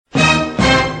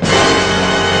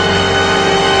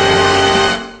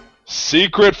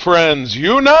Secret friends,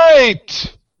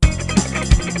 unite!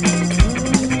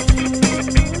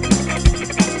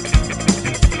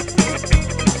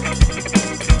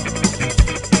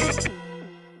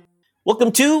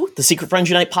 Welcome to the Secret Friends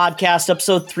Unite podcast,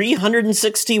 episode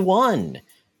 361.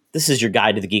 This is your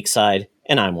guide to the geek side,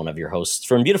 and I'm one of your hosts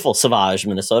from beautiful Savage,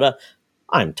 Minnesota.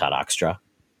 I'm Todd Oxtra,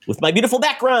 with my beautiful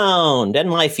background and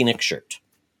my Phoenix shirt.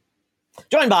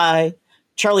 Joined by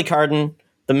Charlie Carden,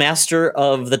 the master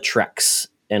of the Treks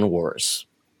and Wars.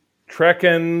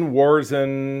 Trekkin',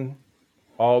 Warsin',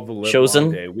 all the live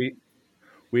day.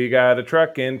 We got a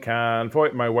trekkin'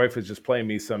 convoy. My wife is just playing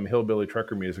me some hillbilly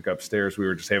trucker music upstairs. We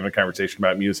were just having a conversation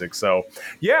about music. So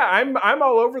yeah, I'm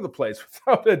all over the place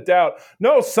without a doubt.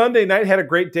 No, Sunday night had a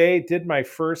great day. Did my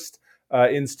first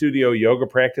in studio yoga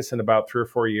practice in about 3 or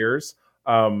 4 years.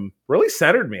 Really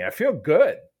centered me. I feel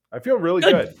good. I feel really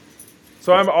good.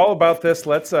 So I'm all about this.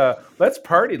 Let's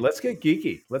party. Let's get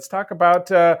geeky. Let's talk about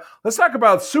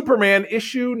Superman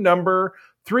issue number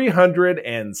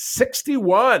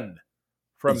 361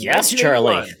 from Yes,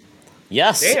 Charlie.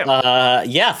 Yes.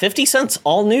 50 cents,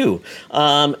 all new.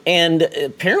 And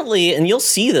apparently, and you'll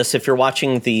see this if you're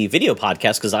watching the video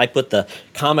podcast, because I put the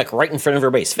comic right in front of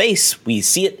everybody's face. We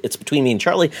see it. It's between me and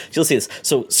Charlie. So you'll see this.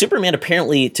 So Superman,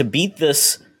 apparently, to beat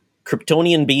this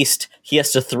Kryptonian beast, he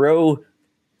has to throw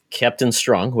Captain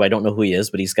Strong, who I don't know who he is,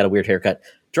 but he's got a weird haircut,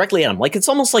 directly at him. Like, it's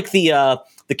almost like the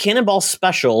Cannonball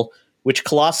special, which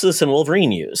Colossus and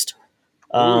Wolverine used.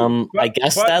 I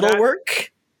guess that'll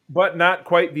work. But not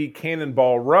quite the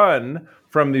Cannonball Run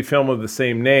from the film of the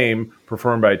same name,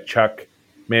 performed by Chuck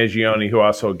Mangione, who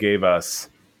also gave us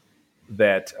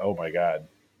that, oh my God,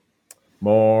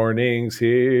 Morning's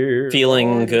Here.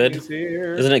 Feeling Good.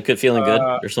 Here. Isn't it good feeling good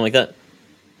or something like that?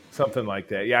 Something like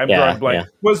that. Yeah, I'm drawing blank.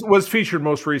 Yeah. Was featured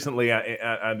most recently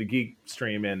on the Geek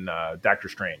Stream in Doctor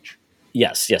Strange.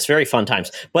 Yes, very fun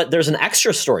times. But there's an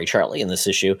extra story, Charlie, in this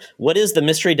issue. What is the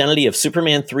mystery identity of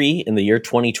Superman 3 in the year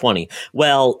 2020?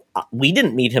 Well, we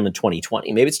didn't meet him in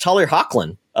 2020. Maybe it's Talia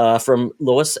Hoechlin from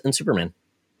Lois and Superman.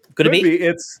 Could it be?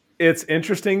 It's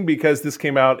interesting because this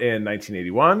came out in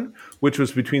 1981, which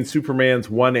was between Superman's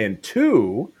 1 and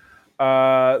 2.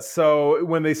 So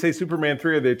when they say Superman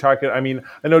 3, are they talking? I mean,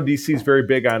 I know DC's very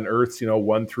big on Earths,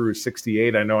 1 through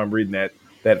 68. I know I'm reading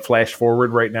that flash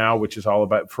forward right now, which is all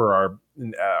about for our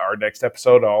next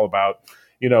episode, all about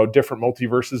different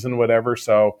multiverses and whatever.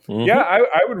 So yeah,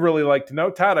 I would really like to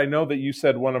know, Todd. I know that you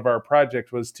said one of our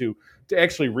projects was to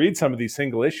actually read some of these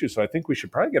single issues, so I think we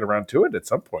should probably get around to it at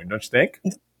some point. Don't you think?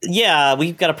 Yeah,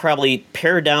 we've got to probably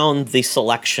pare down the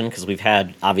selection because we've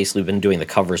been doing the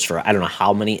covers for I don't know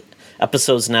how many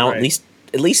episodes now, right.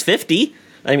 at least 50.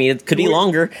 I mean, it could be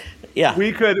longer. Yeah,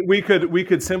 we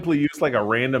could simply use like a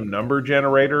random number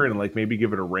generator and like maybe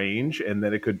give it a range, and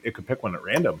then it could pick one at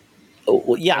random. Oh,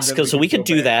 well, yes, because we could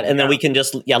do that, and then we can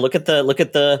just look at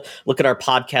our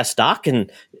podcast doc,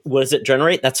 and what does it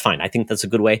generate? That's fine. I think that's a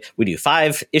good way. We do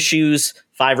 5 issues,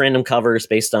 5 random covers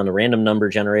based on a random number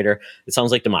generator. It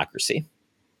sounds like democracy.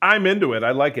 I'm into it. I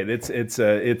like it. It's a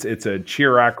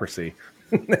cheerocracy.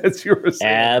 That's yours.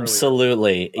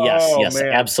 Absolutely. Yes,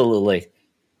 man. Absolutely.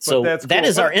 So that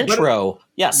is our intro.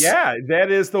 Yes. Yeah,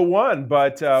 that is the one.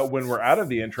 But when we're out of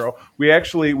the intro, we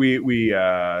actually we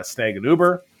snag an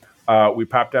Uber. We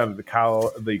pop down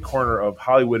to the corner of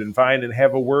Hollywood and Vine and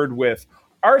have a word with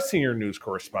our senior news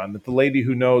correspondent, the lady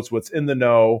who knows what's in the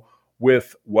know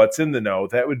with what's in the know.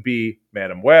 That would be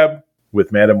Madam Webb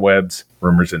with Madam Webb's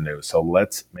Rumors and News. So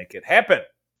let's make it happen.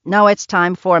 Now it's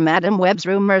time for Madam Webb's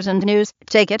Rumors and News.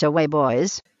 Take it away,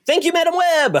 boys. Thank you, Madam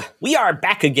Webb. We are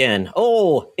back again.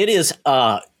 Oh, it is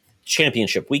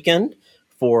championship weekend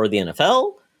for the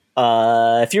NFL.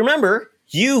 If you remember,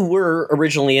 you were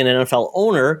originally an NFL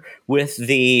owner with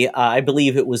I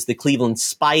believe it was the Cleveland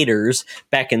Spiders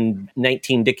back in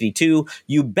 1992.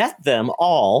 You bet them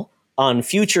all on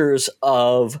futures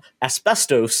of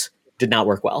asbestos. Did not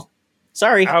work well.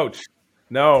 Sorry. Ouch.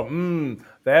 No.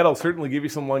 That'll certainly give you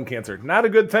some lung cancer. Not a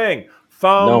good thing.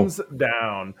 Thumbs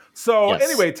down. So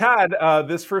Anyway, Todd,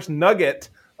 this first nugget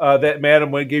that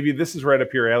Madam Webb gave you, this is right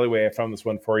up your alleyway. I found this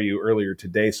one for you earlier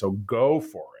today, so go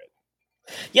for it.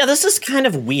 Yeah, this is kind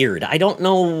of weird. I don't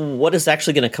know what is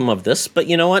actually going to come of this, but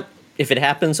you know what? If it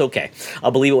happens, okay. I'll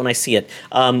believe it when I see it.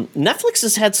 Netflix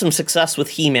has had some success with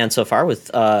He-Man so far, with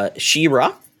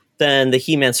She-Ra, then the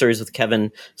He-Man series with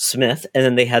Kevin Smith, and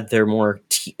then they had their more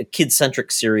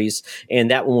kid-centric series,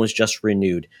 and that one was just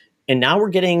renewed. And now we're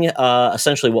getting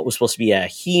essentially what was supposed to be a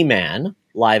He-Man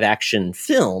live-action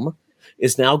film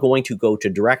is now going to go to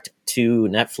direct to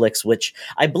Netflix, which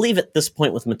I believe at this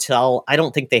point with Mattel, I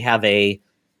don't think they have a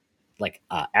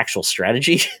actual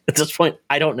strategy at this point.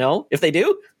 I don't know if they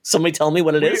do. Somebody tell me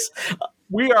what it is.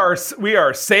 We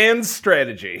are sans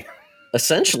strategy.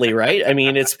 Essentially, right? I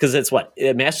mean, it's because it's what?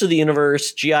 Master of the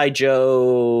Universe, G.I.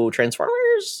 Joe,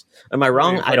 Transformers? Am I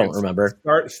wrong? I don't remember.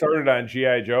 Started on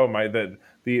G.I. Joe,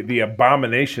 the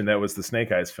abomination that was the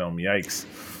Snake Eyes film. Yikes.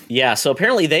 Yeah, so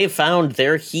apparently they found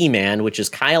their He-Man, which is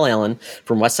Kyle Allen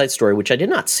from West Side Story, which I did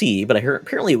not see, but I heard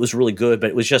apparently it was really good, but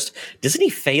it was just, Disney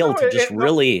failed to just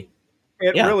really...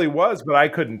 It really was, but I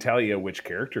couldn't tell you which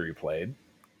character he played.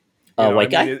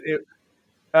 White guy?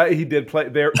 He did play.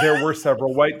 There were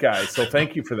several white guys, so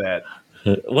thank you for that.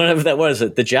 Whatever that was,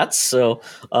 the Jets. So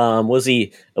was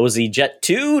he Jet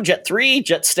 2, Jet 3,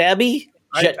 Jet Stabby,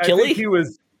 Jet Killy? I think he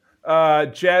was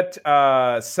Jet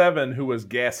 7, who was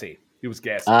gassy. He was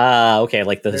gassy. Okay,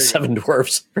 like the Seven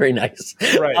Dwarfs. Very nice.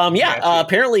 Right.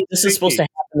 Apparently this is supposed to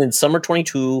happen in summer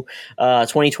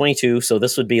 2022. So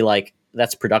this would be like,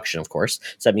 that's production, of course.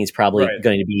 So that means probably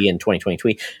going to be in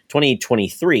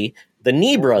 2023. The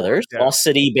Nee brothers, Lost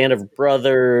City, Band of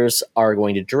Brothers, are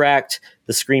going to direct.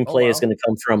 The screenplay is going to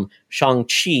come from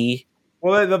Shang-Chi.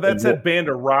 Well, that said Band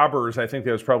of Robbers. I think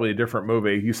that was probably a different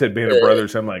movie. You said Band of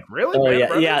Brothers. I'm like, really?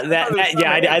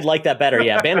 I'd like that better.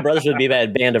 Yeah, Band of Brothers would be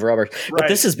bad. Band of Robbers. But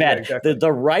this is bad. Yeah, exactly.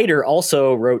 The writer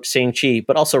also wrote Shang-Chi,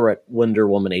 but also wrote Wonder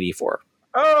Woman 84.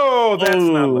 Oh, that's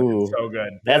not looking so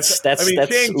good. That's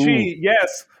Shang-Chi,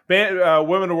 yes.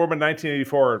 Wonder Woman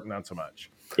 1984, not so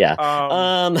much. Yeah.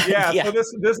 So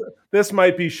this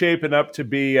might be shaping up to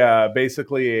be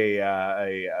basically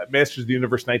a Masters of the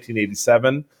Universe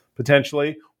 1987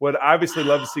 potentially. Would obviously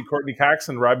love to see Courtney Cox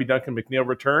and Robbie Duncan McNeil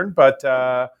return, but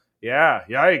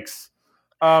yikes.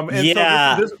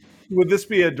 So would this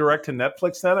be a direct to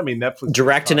Netflix then? I mean, Netflix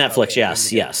direct to Netflix.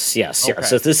 Yes. Okay.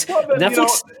 So this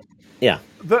Netflix.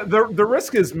 The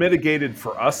risk is mitigated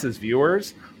for us as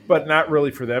viewers, but not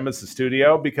really for them as the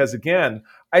studio, because again,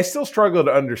 I still struggle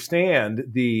to understand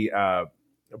the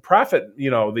profit,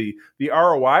 the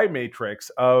ROI matrix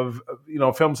of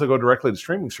films that go directly to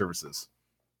streaming services.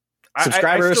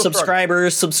 Subscribers,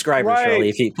 Charlie.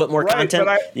 If you put more content,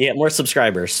 you get more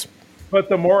subscribers. But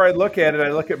the more I look at it,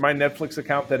 I look at my Netflix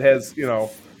account that has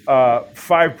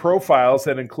 5 profiles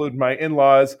that include my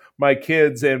in-laws, my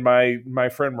kids, and my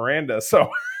friend Miranda.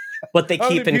 So. But they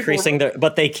keep increasing their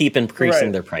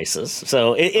prices.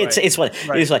 So it's like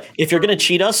if you're going to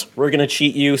cheat us, we're going to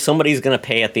cheat you. Somebody's going to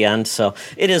pay at the end. So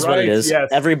it is what it is. Yes.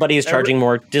 Everybody is charging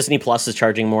more. Disney Plus is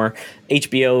charging more.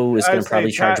 HBO is going to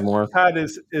probably charge more. Todd,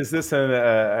 is this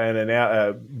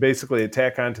basically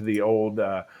attack onto the old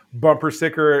bumper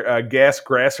sticker, gas,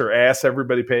 grass, or ass?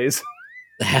 Everybody pays.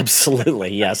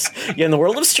 Absolutely, yes. In the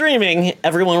world of streaming,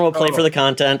 everyone will play for the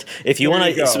content. If you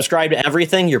want to subscribe to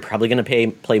everything, you're probably going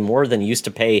to play more than you used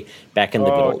to pay back in the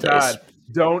good old days.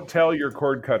 Don't tell your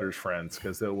cord cutters friends,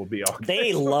 because it will be all good.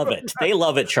 They love it. They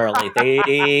love it, Charlie.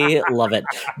 They love it.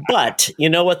 But you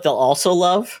know what they'll also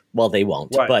love? Well, they won't.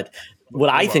 But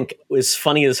what I think is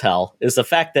funny as hell is the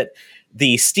fact that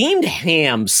the steamed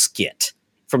ham skit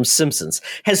from Simpsons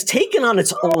has taken on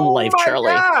its own life,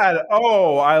 Charlie. God.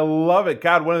 Oh, I love it.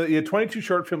 God, one of the 22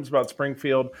 short films about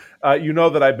Springfield. You know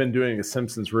that I've been doing a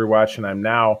Simpsons rewatch, and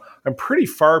I'm pretty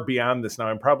far beyond this now.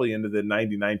 I'm probably into the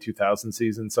 99-2000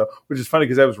 season, so which is funny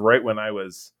because that was right when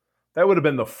that would have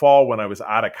been the fall when I was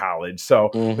out of college. So,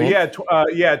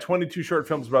 but 22 short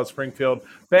films about Springfield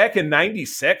back in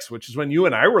 '96, which is when you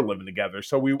and I were living together.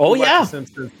 So we watched The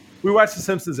Simpsons. We watch The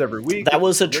Simpsons every week. That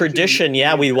was a tradition.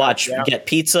 Yeah, we get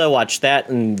pizza, watch that,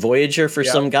 and Voyager for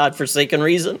some godforsaken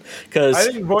reason. Because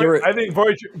I think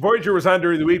Voyager was on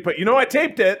during the week, but I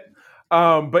taped it.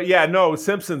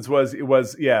 Simpsons was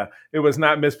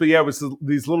not missed. But it was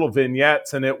these little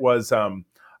vignettes, and it was Super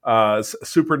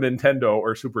Nintendo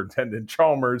or Superintendent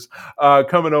Chalmers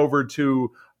coming over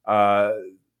to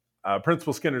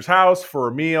Principal Skinner's house for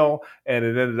a meal, and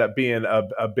it ended up being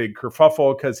a big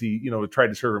kerfuffle because he, tried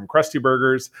to serve him Krusty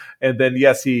Burgers, and then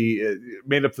he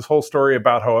made up this whole story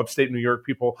about how upstate New York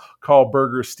people call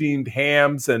burgers steamed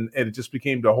hams, and it just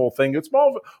became the whole thing. It's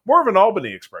more of an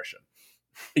Albany expression.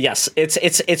 Yes,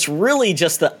 it's really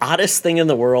just the oddest thing in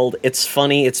the world. It's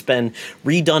funny. It's been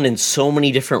redone in so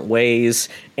many different ways,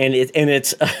 and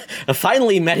it's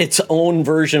finally met its own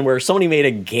version where somebody made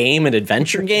a game, an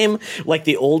adventure game, like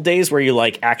the old days where you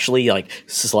actually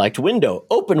select window,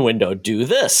 open window, do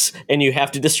this, and you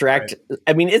have to distract. Right.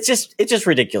 I mean, it's just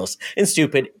ridiculous and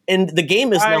stupid. And the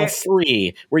game is now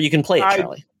free where you can play it,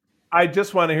 Charlie. I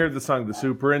just want to hear the song. The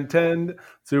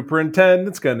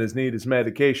superintendent's gonna need his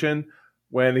medication.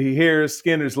 When he hears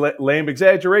Skinner's lame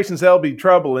exaggerations, there'll be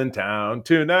trouble in town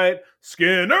tonight.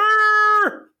 Skinner!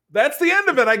 That's the end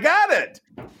of it. I got it.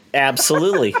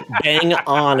 Absolutely. Bang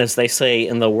on, as they say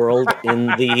in the world, in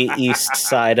the east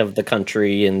side of the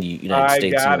country, in the United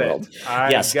States and the world.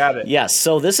 I got it. Yes.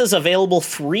 So this is available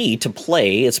free to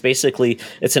play.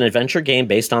 It's an adventure game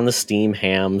based on the Steam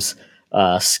Hams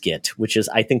skit, which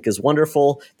I think is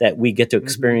wonderful that we get to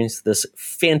experience this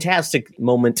fantastic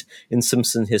moment in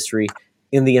Simpson history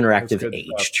in the interactive age,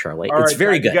 stuff. Charlie. It's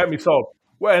very good. You got me sold.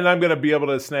 Well, and I'm going to be able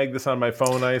to snag this on my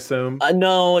phone, I assume?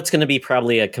 No, it's going to be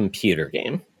probably a computer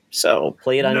game. So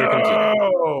play it on your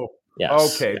computer.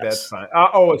 Yes. Okay, that's fine.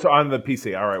 It's on the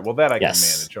PC. All right. Well, that I can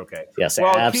manage. Okay. Yes,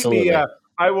 well, absolutely.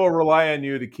 I will rely on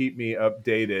you to keep me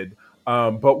updated.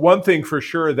 But one thing for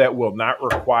sure that will not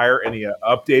require any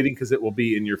updating because it will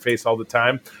be in your face all the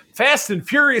time. Fast and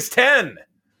Furious 10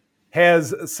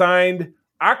 has signed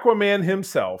Aquaman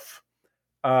himself,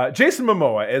 Jason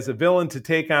Momoa, as a villain to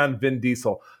take on Vin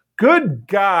Diesel. Good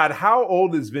God, how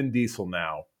old is Vin Diesel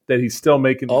now that he's still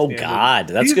making these movies? God,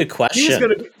 that's a good question.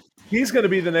 He's going to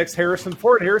be the next Harrison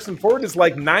Ford. Harrison Ford is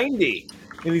like 90,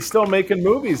 and he's still making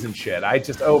movies and shit.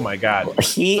 Oh my God.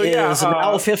 He is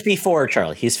now 54,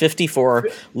 Charlie. He's 54,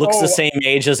 looks the same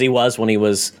age as he was when he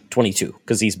was 22,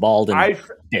 because he's bald and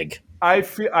big. I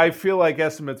feel like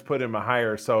estimates put him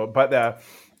higher. Sounds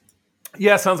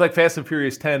like Fast and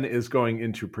Furious 10 is going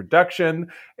into production,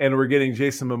 and we're getting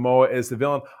Jason Momoa as the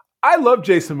villain. I love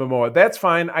Jason Momoa. That's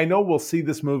fine. I know we'll see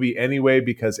this movie anyway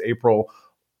because April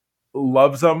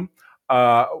loves him.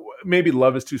 Maybe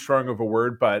love is too strong of a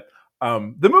word, but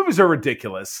the movies are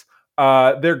ridiculous.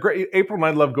 They're great. April and I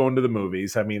love going to the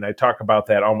movies. I mean, I talk about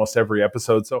that almost every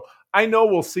episode. So I know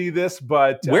we'll see this,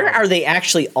 but where are they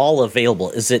actually all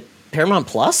available? Is it Paramount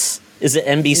Plus? Is it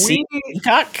NBC?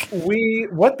 Peacock?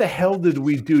 What the hell did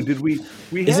we do? Did we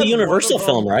is it Universal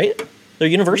film, right? They're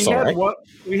Universal, right?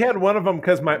 We had one of them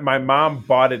because my mom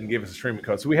bought it and gave us a streaming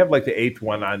code. So we have like the 8th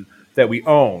one on that we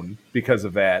own because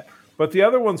of that. But the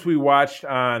other ones we watched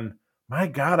on, my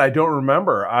God, I don't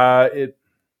remember. I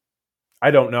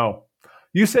don't know.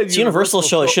 You said it's Universal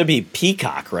show. It should be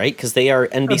Peacock, right? Because they are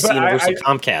NBC, Universal,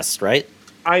 Comcast, right?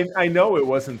 I know it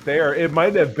wasn't there. It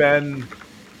might have been.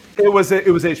 It was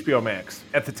HBO Max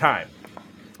at the time.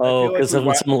 Oh, because of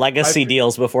some legacy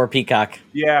deals before Peacock.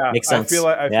 Yeah, makes sense.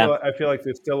 I feel like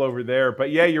they're still over there. But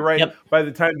yeah, you're right. Yep. By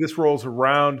the time this rolls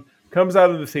around, comes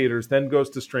out of the theaters, then goes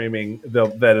to streaming,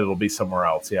 then it'll be somewhere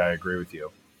else. Yeah, I agree with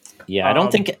you. Yeah, I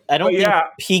don't think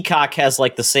Peacock has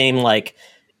like the same like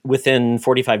within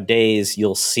 45 days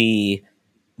you'll see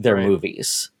their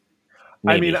movies.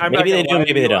 Maybe. Maybe they do,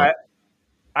 maybe they don't.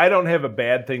 I don't have a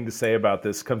bad thing to say about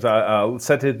this. Comes out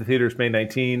set to hit the theaters May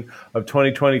 19 of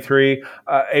 2023.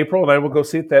 April and I will go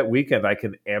see it that weekend. I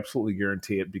can absolutely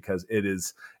guarantee it because it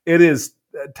is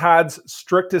Todd's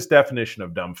strictest definition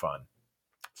of dumb fun.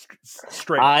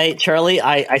 Charlie,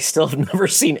 I still have never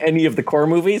seen any of the core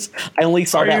movies. I only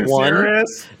saw that one.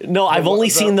 Serious? No, I've only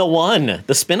seen the one,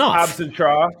 the spinoff.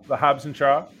 The Hobbs and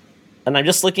Shaw. And I'm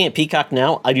just looking at Peacock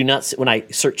now. I do not see, when I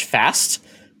search fast,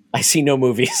 I see no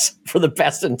movies for the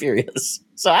Fast and Furious.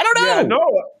 So I don't know. Yeah,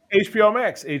 no. HBO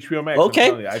Max.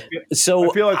 Okay. I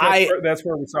feel like that's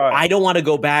where we saw it. I don't want to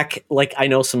go back. Like, I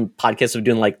know some podcasts are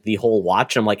doing like the whole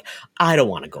watch. And I'm like, I don't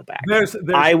want to go back. There's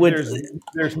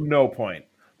no point.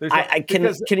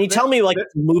 Can you tell me like the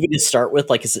movie to start with?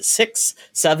 Like, is it 6,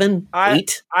 7,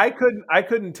 8? I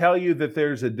couldn't tell you that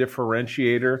there's a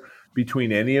differentiator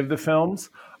between any of the films.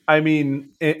 I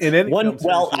mean, in any one.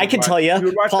 Well, I can tell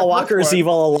you, Paul Walker is either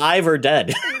alive or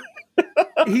dead.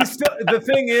 He's still. The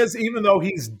thing is, even though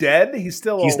he's dead, he's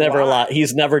still alive. Never alive.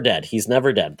 He's never dead. He's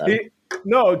never dead.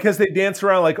 No, because they dance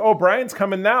around like, oh, Brian's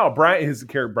coming now. Brian was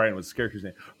his character's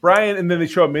name. Brian, and then they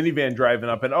show a minivan driving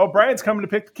up, and Brian's coming to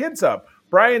pick the kids up.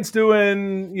 Brian's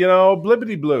doing,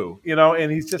 blibbity blue,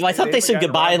 and he's just. Well, I thought they said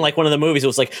goodbye in like one of the movies. It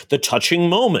was like the touching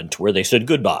moment where they said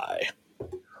goodbye.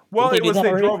 Well, they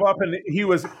drove up and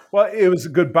it was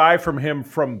goodbye from him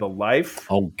from the life.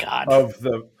 Oh God. Of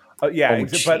the but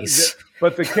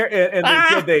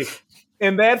they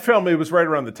in that film it was right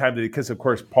around the time that because of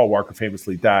course Paul Walker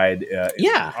famously died.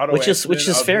 Which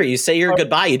is fair. You say your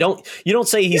goodbye. You don't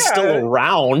say he's still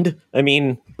around. I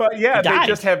mean, but they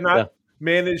just have not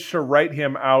managed to write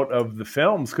him out of the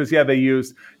films because they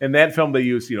used in that film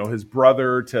his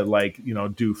brother to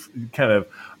do kind of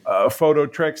photo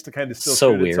tricks to kind of still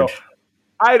so weird. So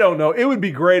I don't know. It would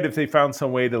be great if they found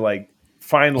some way to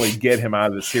finally get him out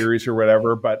of the series or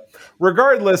whatever. But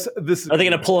regardless, are they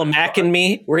going to pull a Mac and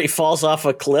Me where he falls off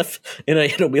a cliff in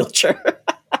a wheelchair?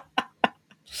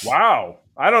 Wow.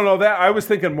 I don't know that. I was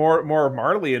thinking more of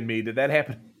Marley and Me. Did that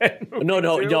happen?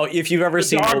 No. If you've ever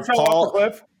seen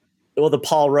the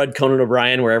Paul Rudd, Conan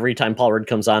O'Brien, where every time Paul Rudd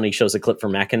comes on, he shows a clip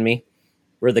from Mac and Me.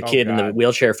 where the kid in the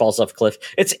wheelchair falls off a cliff.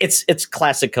 It's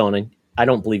classic Conan. I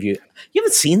don't believe you. You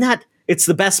haven't seen that? It's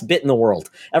the best bit in the world.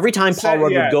 Every time Paul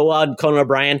Rudd would go on Conan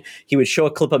O'Brien, he would show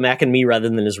a clip of Mac and Me rather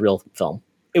than his real film.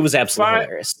 It was absolutely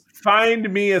hilarious.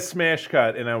 Find me a smash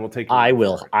cut, and I will take it. I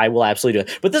will absolutely do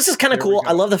it. But this is kind of cool.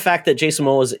 I love the fact that Jason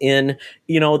Momoa is in.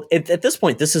 At this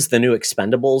point, this is the new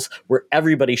Expendables, where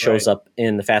everybody shows up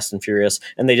in the Fast and Furious,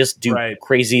 and they just do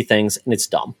crazy things, and it's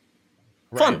dumb.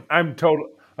 Fun. I'm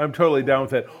totally down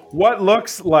with it. What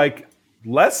looks like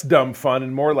less dumb fun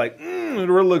and more like it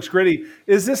really looks gritty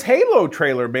is this Halo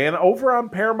trailer, man, over on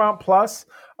Paramount Plus.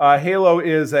 Halo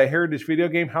is a heritage video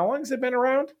game. How long has it been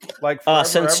around? Like forever,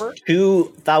 since ever?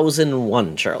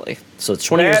 2001, Charlie. So it's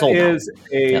 20 years old. That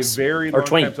is a very long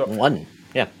 21. Time.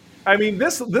 Yeah. I mean,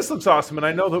 this looks awesome, and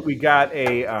I know that we got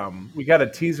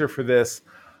a teaser for this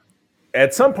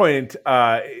at some point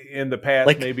in the past.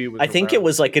 Like, maybe it was. I think it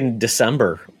was like in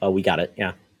December. We got it.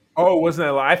 Yeah. Oh, wasn't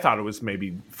it? I thought it was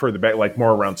maybe further back, like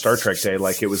more around Star Trek Day,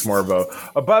 like it was more of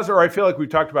a buzz, or I feel like we've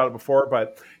talked about it before.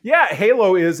 But yeah,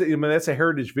 Halo is, that's a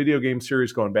heritage video game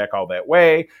series going back all that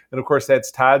way. And of course,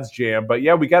 that's Todd's jam. But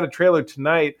yeah, we got a trailer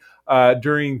tonight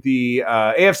during the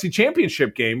AFC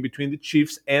Championship game between the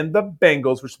Chiefs and the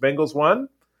Bengals, which the Bengals won.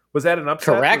 Was that an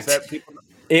upset? Correct.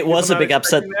 It was a big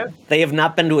upset. They have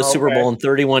not been to a Super Bowl in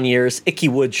 31 years. Icky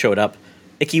Woods showed up.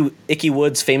 Icky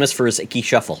Woods, famous for his Icky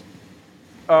Shuffle.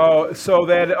 Oh, so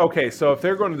if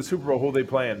they're going to the Super Bowl, who are they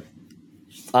playing?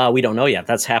 We don't know yet.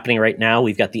 That's happening right now.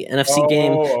 We've got the NFC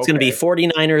game. It's going to be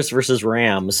 49ers versus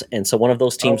Rams, and so one of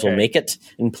those teams will make it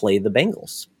and play the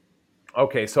Bengals.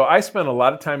 Okay, so I spent a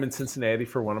lot of time in Cincinnati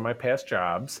for one of my past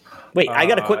jobs. Wait, I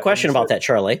got a quick question about that,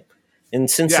 Charlie. In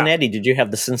Cincinnati, did you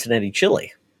have the Cincinnati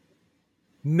chili?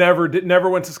 Never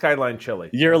went to Skyline Chili.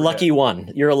 You're a lucky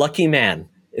one. You're a lucky man.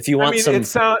 If you want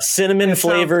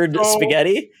cinnamon-flavored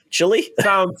spaghetti, chili.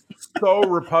 Sounds so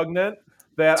repugnant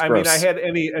that, I had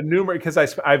because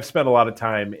I've spent a lot of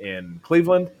time in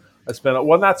Cleveland.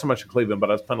 Not so much in Cleveland,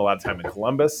 but I spent a lot of time in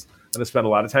Columbus, and I spent a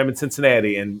lot of time in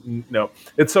Cincinnati. And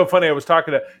it's so funny. I was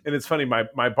talking to, and it's funny,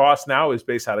 my boss now is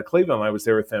based out of Cleveland. I was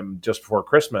there with him just before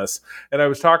Christmas, and I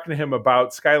was talking to him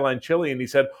about Skyline Chili, and he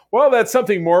said, well, that's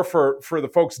something more for the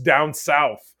folks down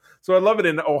south. So I love it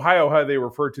in Ohio how they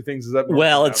refer to things as up north.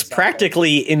 Well, it's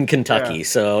practically in Kentucky,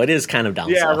 so it is kind of down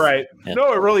south. Yeah, right. Yeah.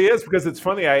 No, it really is, because it's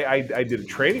funny. I did a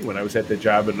training when I was at the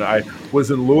job, and I was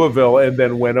in Louisville and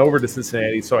then went over to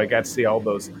Cincinnati, so I got to see all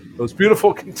those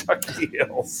beautiful Kentucky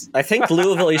hills. I think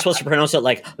Louisville, you're supposed to pronounce it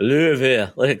like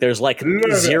Louisville. Like there's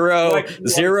zero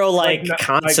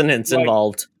consonants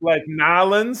involved. Like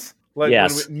Nolans. Like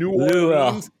yes. New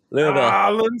Orleans.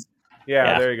 Nolans.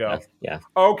 Yeah, there you go. Yeah.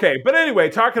 Okay, but anyway,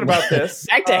 talking about this.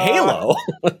 Back to Halo.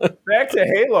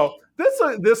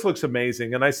 This looks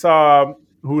amazing. And I saw,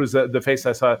 who was the face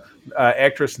I saw?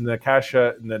 Actress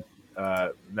Natasha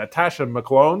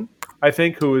McClone, I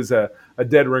think, who is a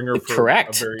dead ringer.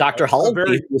 Correct. Dr. Hull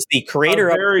was the creator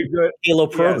of the Halo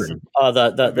program.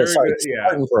 Yes.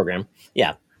 Spartan program.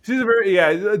 Yeah. She's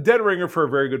a dead ringer for a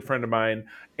very good friend of mine,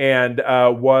 and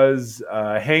was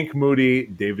Hank Moody,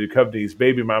 David Duchovny's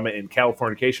baby mama in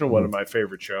Californication, one of my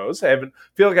favorite shows. I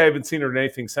feel like I haven't seen her in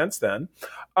anything since then.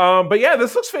 But yeah,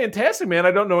 this looks fantastic, man.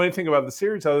 I don't know anything about the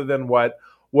series other than what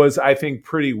was, I think,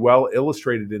 pretty well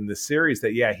illustrated in this series.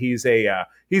 That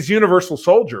he's Universal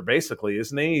Soldier, basically,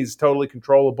 isn't he? He's totally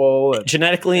controllable, and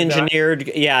genetically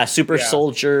engineered. Super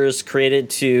soldiers created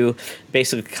to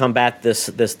basically combat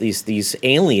these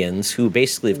aliens who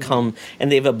basically have come and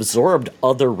they've absorbed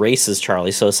other races,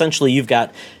 Charlie. So essentially, you're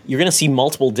going to see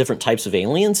multiple different types of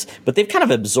aliens, but they've kind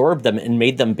of absorbed them and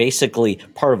made them basically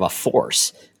part of a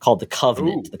force called the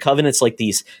Covenant. Ooh. The Covenant's like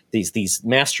these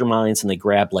masterminds, and they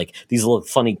grab like these little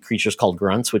funny creatures called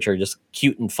grunts, which are just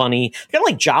cute and funny, kind of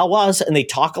like Jawas, and they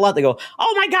talk a lot. They go,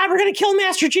 "Oh my God, we're gonna kill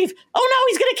Master Chief! Oh no,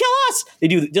 he's gonna kill us!" They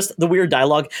do just the weird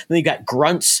dialogue. And then you got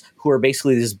grunts who are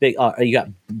basically this big. You got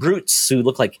brutes who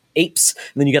look like apes,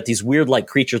 and then you got these weird like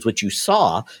creatures which you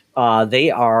saw. They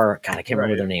are I can't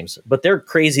remember their names, but they're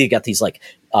crazy. You got these like.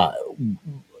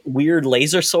 Weird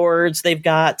laser swords they've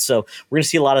got, so we're gonna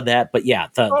see a lot of that. But yeah,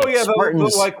 the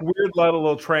Spartans, the like weird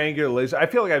little triangular laser. I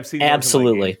feel like I've seen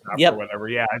absolutely. Those in, like, or whatever.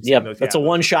 Yeah, I've seen those. That's a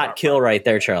one-shot kill right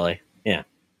there, Charlie. Yeah,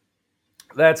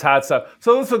 that's hot stuff.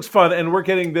 So this looks fun, and we're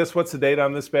getting this. What's the date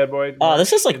on this bad boy?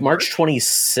 This is like March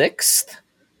 26th.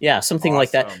 Yeah, something like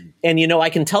that. And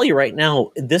I can tell you right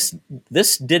now, this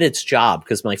did its job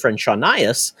because my friend Sean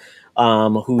Nias,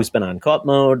 who's been on Co-op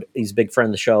Mode, he's a big friend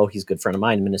of the show. He's a good friend of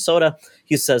mine in Minnesota.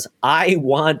 He says, I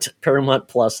want Paramount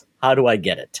Plus. How do I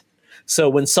get it? So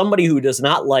when somebody who does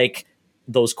not like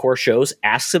those core shows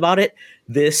asks about it,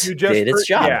 this did its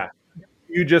job.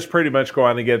 You just pretty much go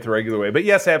on and get it the regular way. But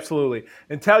yes, absolutely.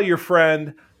 And tell your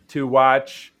friend to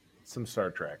watch some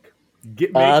Star Trek. Make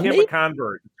him a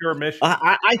convert. It's your mission.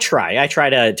 I try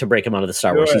to break him out of the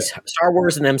Star Wars. He's Star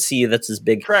Wars and MCU. That's his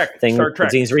big thing. Star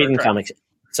Trek. He's reading comics.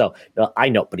 So I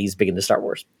know, but he's big into Star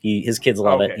Wars. His kids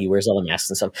love it. He wears all the masks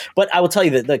and stuff. But I will tell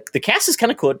you that the cast is kind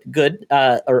of good,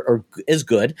 or is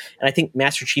good. And I think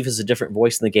Master Chief is a different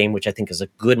voice in the game, which I think is a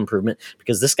good improvement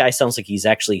because this guy sounds like he's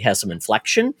actually has some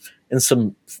inflection and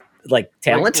some like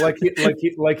talent,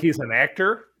 like he's an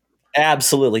actor.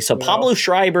 Absolutely. So Pablo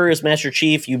Schreiber is Master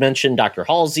Chief. You mentioned Dr.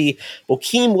 Halsey.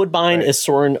 Bokeem Woodbine is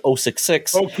Soren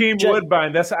 066. Bokeem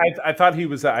Woodbine. I thought he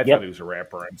was. I thought he was a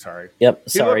rapper. I'm sorry. Yep.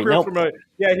 He looked real familiar.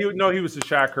 Yeah. He was a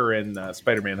shocker in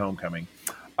Spider-Man: Homecoming.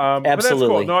 Absolutely. But that's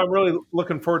cool. No, I'm really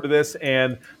looking forward to this,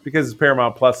 and because it's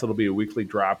Paramount Plus, it'll be a weekly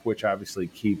drop, which obviously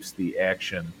keeps the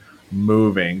action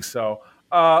moving. So.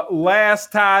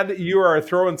 Last, Todd, you are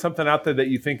throwing something out there that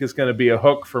you think is going to be a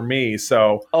hook for me.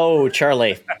 So,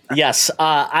 Charlie, yes,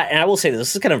 I will say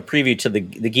this is kind of a preview to the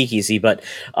Geeky, but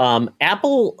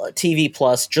Apple TV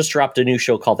Plus just dropped a new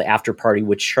show called The After Party,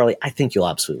 which Charlie, I think you'll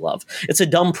absolutely love. It's a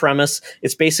dumb premise.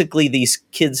 It's basically these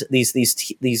kids,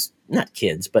 these not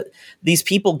kids, but these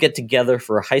people get together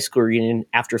for a high school reunion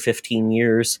after 15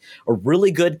 years. A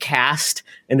really good cast,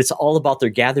 and it's all about they're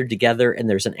gathered together, and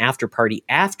there's an after party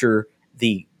after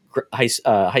the high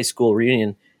school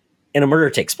reunion, and a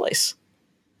murder takes place.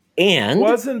 And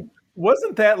wasn't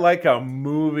that like a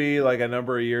movie like a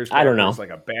number of years ago? I don't know. It was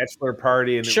like a bachelor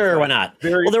party. And sure, why not?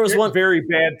 There was one very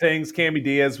bad things. Cammie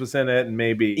Diaz was in it, and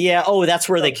maybe that's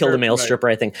where they killed a male stripper,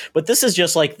 I think. But this is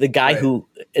just like the guy who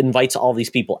invites all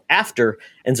these people after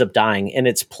ends up dying, and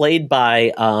it's played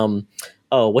by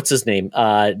what's his name?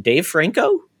 Dave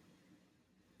Franco.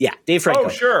 Yeah, Dave Franco. Oh,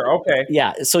 sure. Okay.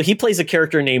 Yeah, so he plays a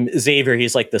character named Xavier.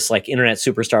 He's like this like internet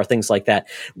superstar, things like that.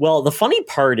 Well, the funny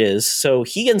part is, so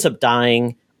he ends up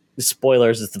dying.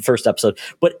 Spoilers, it's the first episode.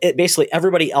 But basically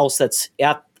everybody else that's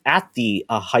at the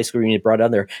high school reunion brought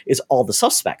on there is all the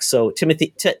suspects. So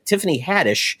Tiffany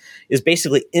Haddish is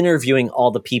basically interviewing all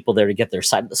the people there to get their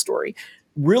side of the story.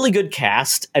 Really good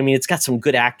cast. I mean, it's got some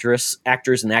good actors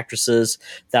and actresses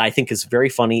that I think is very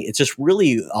funny. It's just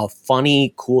really a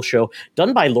funny, cool show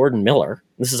done by Lord and Miller.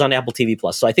 This is on Apple TV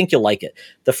Plus, so I think you'll like it.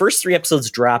 The first 3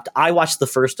 episodes dropped. I watched the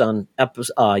first on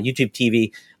YouTube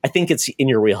TV. I think it's in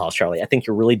your wheelhouse, Charlie. I think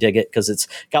you'll really dig it because it's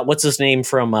got what's his name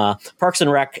from Parks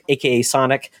and Rec, aka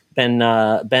Sonic, Ben.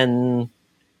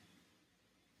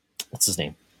 What's his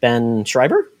name? Ben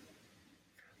Schreiber.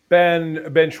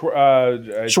 Ben Schwartz.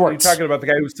 Are you talking about the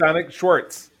guy who's Sonic?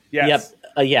 Schwartz. Yes.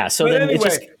 Yep. So but then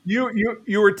anyway,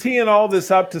 you were teeing all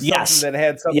this up to something that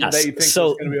had something that you think was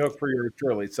going to be a hook for your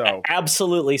Shirley. So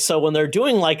absolutely. So when they're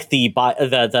doing like the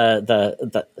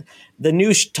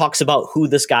news talks about who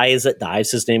this guy is that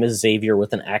dies. His name is Xavier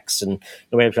with an X and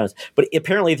nobody understands. But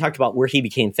apparently they talked about where he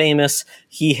became famous.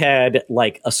 He had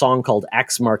like a song called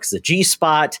X Marks the G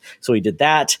Spot. So he did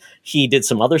that. He did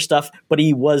some other stuff, but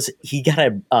he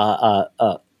got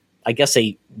I guess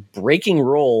a breaking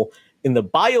role in the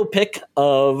biopic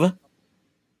of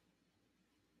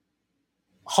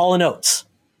Hall & Oates.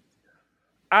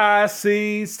 I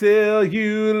see still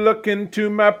you look into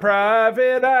my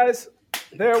private eyes.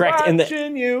 They're correct.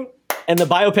 Watching you. And the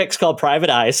biopic's called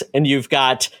Private Eyes, and you've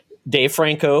got Dave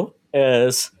Franco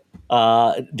as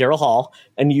Daryl Hall,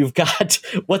 and you've got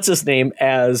what's his name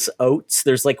as Oates.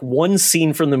 There's like one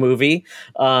scene from the movie.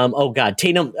 Channing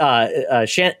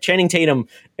Tatum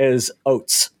as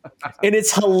Oates, and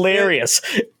it's hilarious.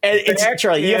 And it's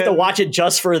Charlie, you have to watch it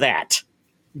just for that.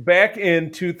 Back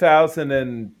in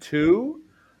 2002,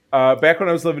 back when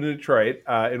I was living in Detroit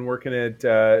and working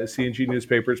at C&G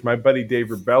Newspapers, my buddy Dave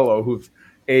Ribello, who's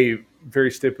a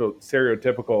very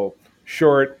stereotypical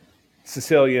short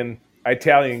Sicilian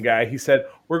Italian guy, he said,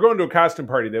 we're going to a costume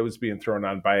party that was being thrown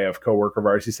on by a coworker of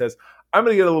ours. He says, I'm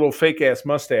going to get a little fake ass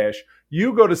mustache.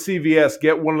 You go to CVS,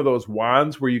 get one of those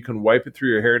wands where you can wipe it through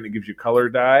your hair and it gives you color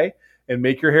dye and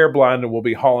make your hair blonde, and we'll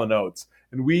be Hall & Oates.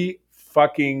 And we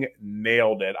fucking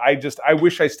nailed it. I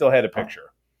wish I still had a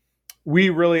picture.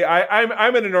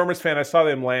 I'm an enormous fan. I saw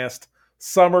them last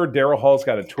summer. Daryl Hall's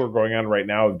got a tour going on right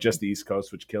now of just the East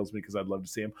Coast, which kills me because I'd love to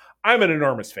see him. I'm an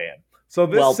enormous fan. So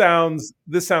this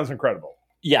sounds incredible.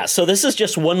 Yeah, so this is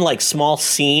just one like small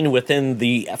scene within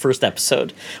the first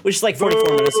episode, which is like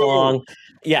 44 minutes long.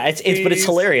 Yeah, but it's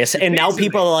hilarious. And now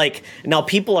people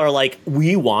are like,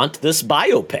 we want this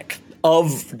biopic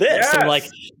of this. Yes. And like,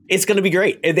 it's going to be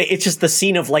great. It's just the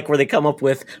scene of like where they come up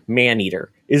with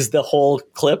Maneater is the whole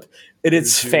clip. And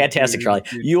it's fantastic, Charlie.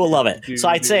 You will love it. So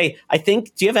I'd say, do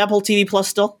you have Apple TV Plus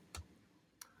still?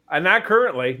 Not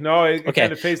currently. No, it okay.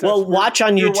 kind of faced well, watch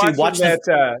on YouTube. Watch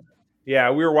that. We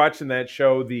were watching that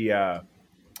show, the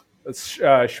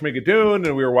Schmigadoon,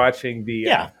 and we were watching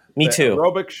the me too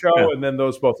aerobic show, and then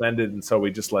those both ended, and so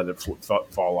we just let it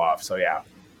fall off. So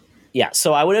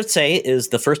so I would say is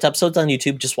the first episode's on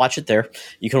YouTube. Just watch it there.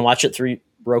 You can watch it through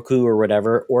Roku or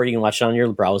whatever, or you can watch it on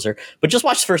your browser, but just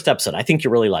watch the first episode. I think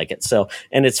you really like it. So,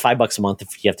 and it's $5 a month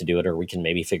if you have to do it, or we can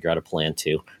maybe figure out a plan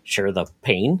to share the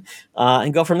pain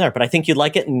and go from there. But I think you'd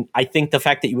like it. And I think the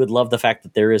fact that you would love the fact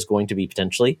that there is going to be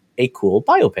potentially a cool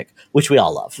biopic, which we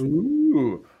all love.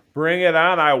 Ooh, bring it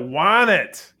on. I want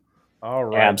it. All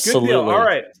right. Absolutely. Good deal. All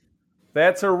right.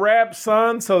 That's a wrap,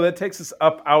 son. So that takes us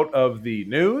up out of the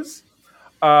news.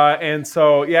 And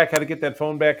so, got to get that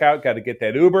phone back out. Got to get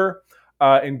that Uber.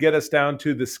 And get us down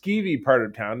to the skeevy part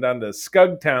of town, down to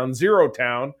Scugtown, Zero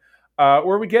Town,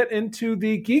 where we get into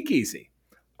the Geek Easy,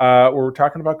 where we're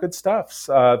talking about good stuff,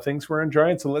 things we're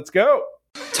enjoying. So let's go.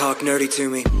 Talk nerdy to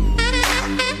me.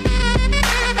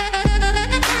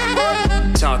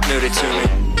 Talk nerdy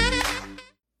to me.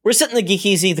 We're sitting in the Geek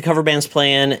Easy, the cover band's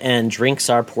playing, and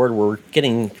drinks are poured. We're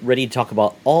getting ready to talk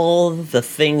about all the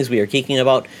things we are geeking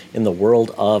about in the world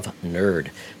of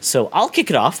nerd. So I'll kick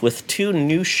it off with 2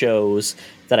 new shows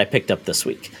that I picked up this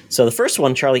week. So the first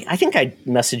one, Charlie, I think I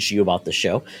messaged you about the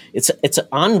show. It's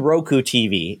on Roku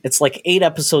TV. It's like 8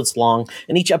 episodes long,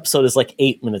 and each episode is like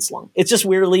 8 minutes long. It's just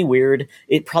weirdly weird.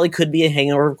 It probably could be a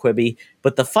hangover of Quibi,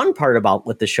 but the fun part about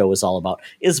what the show is all about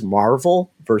is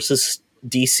Marvel versus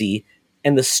DC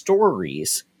and the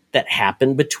stories that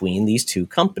happen between these 2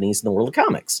 companies in the world of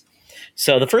comics.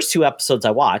 So the first 2 episodes I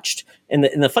watched, and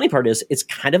the funny part is it's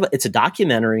it's a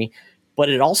documentary, but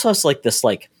it also has like this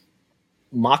like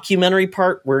mockumentary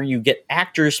part where you get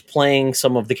actors playing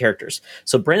some of the characters.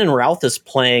 So Brandon Routh is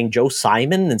playing Joe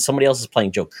Simon, and somebody else is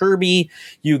playing Joe Kirby.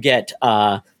 You get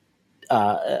Patrick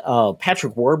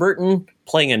Warburton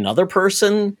playing another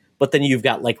person. But then you've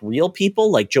got like real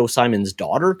people like Joe Simon's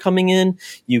daughter coming in.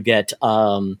 You get,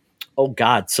 some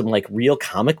like real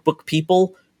comic book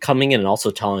people coming in and also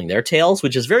telling their tales,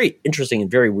 which is very interesting and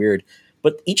very weird.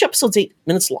 But each episode's 8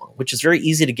 minutes long, which is very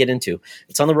easy to get into.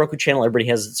 It's on the Roku channel. Everybody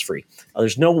has it. It's free.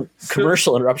 There's no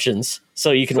commercial interruptions, so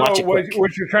you can watch it quick.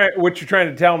 What you're trying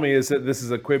to tell me is that this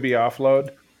is a Quibi offload?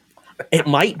 It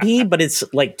might be, but it's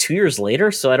like 2 years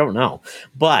later, so I don't know.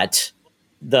 But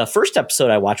the first episode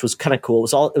I watched was kind of cool.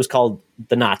 It was called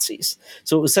The Nazis.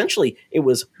 So it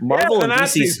was Marvel and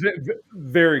DC's.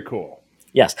 Very cool.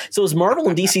 Yes. So it was Marvel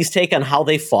and DC's take on how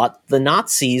they fought the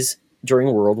Nazis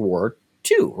during World War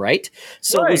II, right?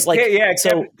 So it was like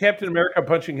Captain America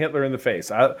punching Hitler in the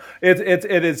face.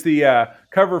 It is the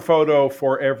cover photo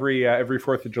for every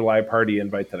 4th of July party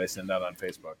invite that I send out on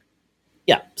Facebook.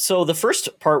 Yeah, so the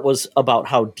first part was about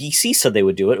how DC said they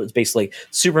would do it. It was basically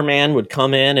Superman would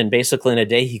come in and basically in a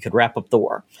day he could wrap up the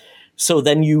war. So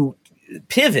then you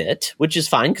pivot, which is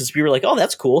fine because people were like, oh,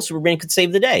 that's cool. Superman could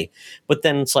save the day. But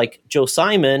then it's like Joe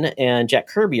Simon and Jack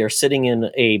Kirby are sitting in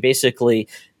a basically,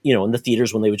 in the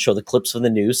theaters when they would show the clips of the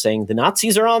news saying the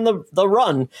Nazis are on the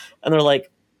run. And they're like,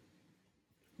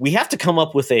 we have to come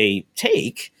up with a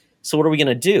take. So what are we going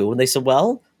to do? And they said,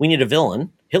 well, we need a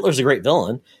villain. Hitler's a great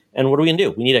villain. And what are we going to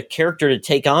do? We need a character to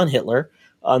take on Hitler.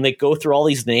 And they go through all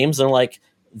these names and like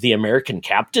the American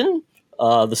Captain,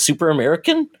 the Super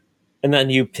American. And then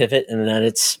you pivot and then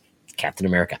it's Captain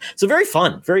America. So very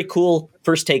fun, very cool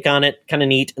first take on it. Kind of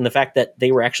neat. And the fact that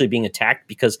they were actually being attacked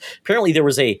because apparently there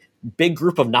was a big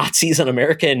group of Nazis in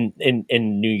America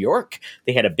in New York.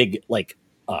 They had a big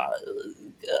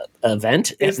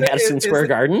event at Madison Square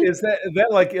Garden. Is that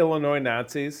like Illinois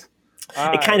Nazis?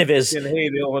 It kind of is. I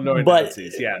hate Illinois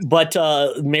Nazis, yeah. But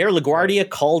Mayor LaGuardia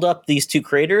called up these 2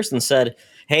 creators and said,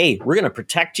 hey, we're going to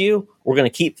protect you. We're going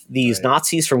to keep these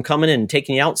Nazis from coming in and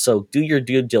taking you out. So do your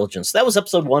due diligence. So that was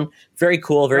episode 1. Very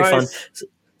cool. Very fun.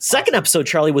 Second episode,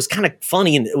 Charlie, was kind of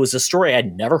funny. And it was a story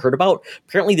I'd never heard about.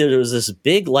 Apparently there was this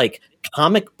big like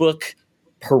comic book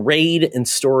parade and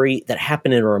story that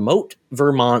happened in remote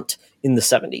Vermont in the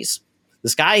 70s.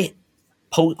 This guy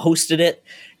hosted it.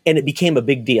 And it became a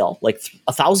big deal. Like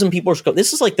 1,000 people are.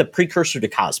 This is like the precursor to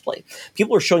cosplay.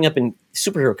 People are showing up in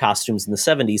superhero costumes in the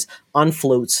 70s on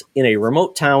floats in a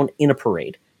remote town in a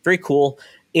parade. Very cool.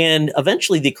 And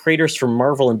eventually the creators from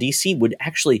Marvel and DC would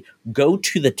actually go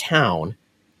to the town,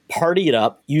 party it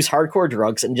up, use hardcore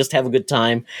drugs, and just have a good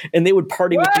time. And they would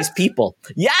party with these people.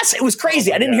 Yes, it was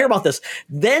crazy. I didn't hear about this.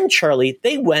 Then, Charlie,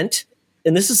 they went.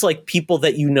 And this is like people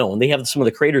that and they have some of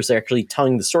the creators that are actually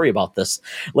telling the story about this,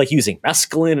 like using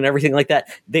mescaline and everything like that.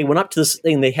 They went up to this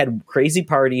thing, they had crazy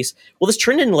parties. Well, this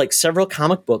turned into like several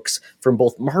comic books from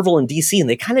both Marvel and DC, and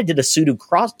they kind of did a pseudo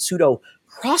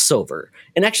crossover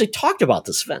and actually talked about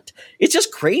this event. It's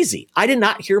just crazy. I've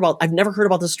never heard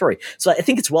about this story. So I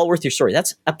think it's well worth your story.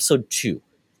 That's episode 2.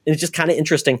 And it's just kind of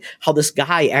interesting how this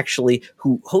guy actually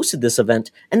who hosted this event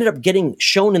ended up getting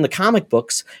shown in the comic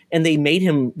books, and they made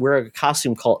him wear a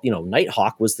costume called,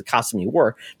 Nighthawk was the costume he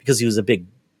wore because he was a big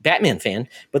Batman fan,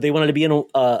 but they wanted to be in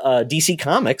a DC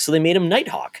comic, so they made him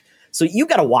Nighthawk. So you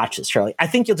got to watch this, Charlie. I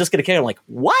think you'll just get a kick. I'm like,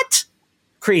 what?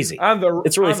 Crazy.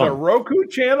 It's really fun. On the Roku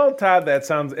channel, Todd, that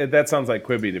sounds like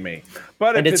Quibi to me.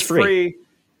 But if it's free,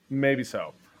 maybe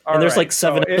so. And there's like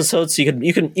 7 episodes, so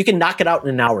you can knock it out in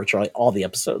an hour, Charlie. All the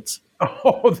episodes.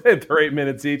 Oh, they're 8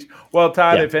 minutes each. Well,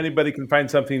 Todd, if anybody can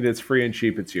find something that's free and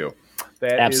cheap, it's you.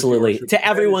 Absolutely, to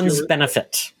everyone's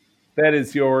benefit. That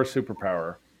is your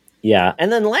superpower. Yeah,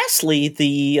 and then lastly,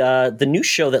 the new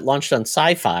show that launched on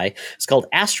Sci-Fi is called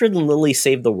Astrid and Lily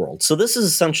Save the World. So this is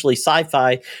essentially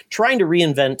Sci-Fi trying to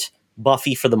reinvent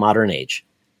Buffy for the modern age,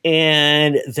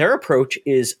 and their approach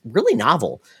is really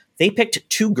novel. They picked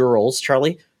 2 girls,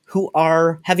 Charlie, who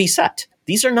are heavy set.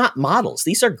 These are not models.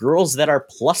 These are girls that are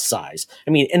plus size. I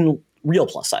mean, in real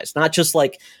plus size, not just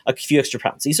like a few extra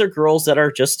pounds. These are girls that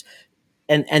are just,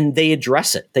 and they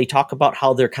address it. They talk about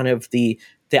how they're kind of the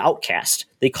outcast.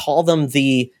 They call them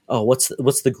what's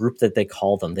the group that they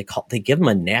call them? They give them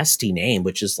a nasty name,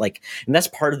 which is like, and that's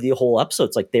part of the whole episode.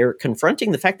 It's like they're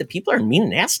confronting the fact that people are mean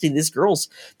and nasty to these girls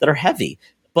that are heavy.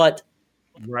 But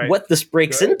what this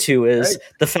breaks into is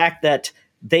the fact that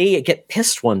they get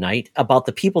pissed one night about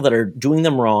the people that are doing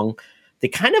them wrong. They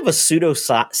kind of a pseudo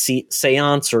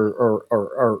seance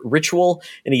or ritual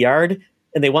in a yard,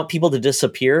 and they want people to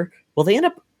disappear. Well, they end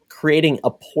up creating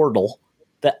a portal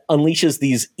that unleashes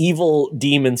these evil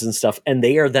demons and stuff, and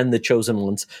they are then the chosen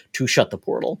ones to shut the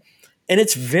portal. And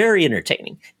it's very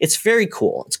entertaining. It's very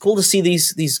cool. It's cool to see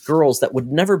these girls that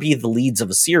would never be the leads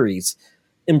of a series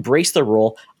embrace their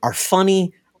role, are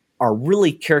funny, are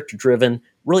really character-driven,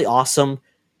 really awesome,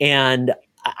 and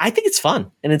I think it's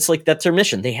fun. And it's like that's their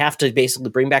mission. They have to basically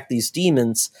bring back these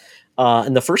demons,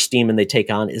 and the first demon they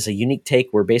take on is a unique take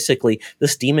where basically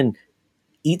this demon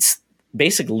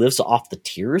lives off the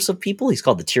tears of people. He's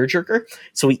called the tearjerker.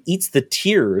 So he eats the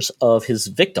tears of his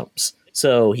victims.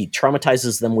 So he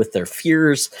traumatizes them with their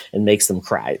fears and makes them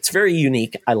cry. It's very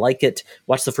unique. I like it.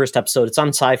 Watch the first episode. It's on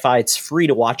Sci-Fi. It's free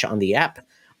to watch on the app.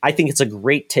 I think it's a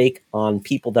great take on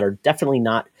people that are definitely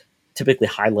not typically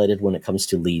highlighted when it comes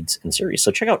to leads in series.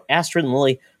 So check out Astrid and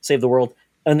Lily Save the World.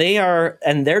 And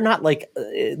they're not like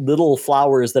little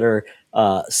flowers that are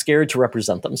scared to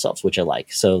represent themselves, which I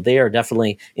like. So they are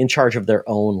definitely in charge of their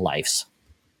own lives.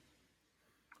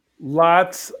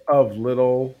 Lots of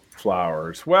little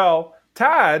flowers. Well,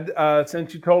 Todd,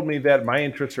 since you told me that my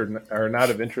interests are not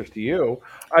of interest to you,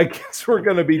 I guess we're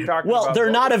going to be talking about... Well,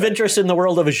 they're not of interest in the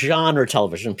world of genre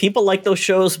television. People like those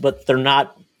shows, but they're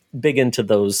not big into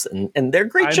those, and they're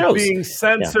great shows. I'm being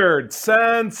censored,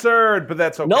 but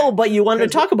that's okay. No, but you wanted to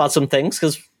talk about some things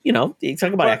because, you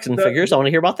talk about action figures. I want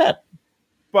to hear about that.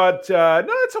 But no,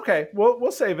 it's okay.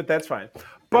 We'll save it. That's fine.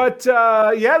 But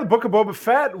the Book of Boba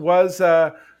Fett was,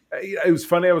 it was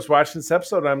funny. I was watching this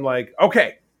episode and I'm like, okay,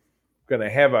 I'm going to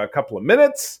have a couple of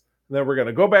minutes and then we're going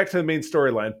to go back to the main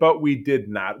storyline. But we did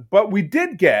not. But we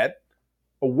did get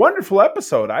a wonderful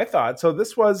episode, I thought. So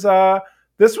this was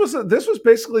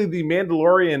basically the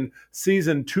Mandalorian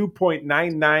season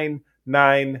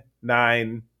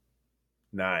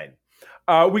 2.99999.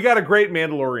 We got a great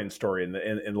Mandalorian story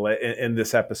in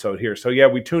this episode here. So yeah,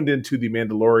 we tuned into the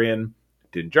Mandalorian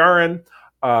Din Djarin,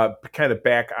 kind of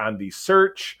back on the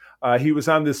search. He was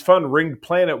on this fun ringed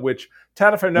planet, which,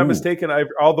 Todd, if I'm not mistaken,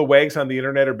 all the wags on the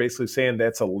internet are basically saying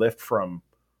that's a lift from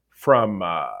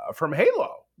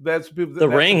Halo. That's the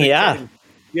ring, yeah. Thing.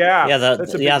 Yeah,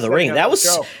 the ring. That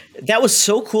was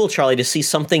so cool, Charlie, to see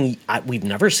something we've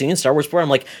never seen in Star Wars before. I'm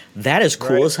like, that is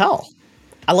cool as hell.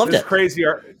 I loved it.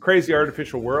 Crazy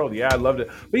artificial world. Yeah, I loved it.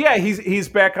 But yeah, he's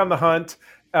back on the hunt,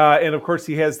 and of course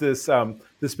he has this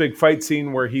big fight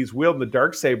scene where he's wielding the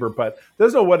Darksaber, but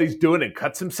doesn't know what he's doing and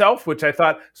cuts himself, which I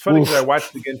thought was funny because I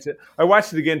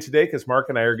watched it again today because Mark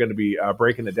and I are going to be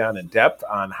breaking it down in depth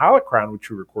on Holocron, which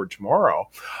we record tomorrow.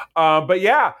 But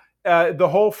yeah. The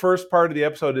whole first part of the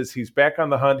episode is he's back on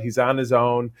the hunt. He's on his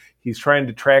own. He's trying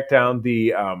to track down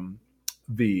the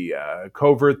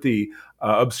covert, the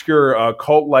obscure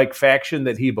cult-like faction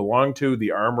that he belonged to,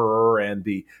 the Armorer and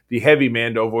the Heavy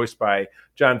Mando, voiced by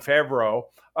Jon Favreau,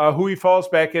 who he falls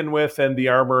back in with, and the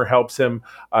Armorer helps him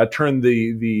turn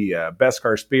the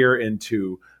Beskar spear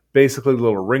into basically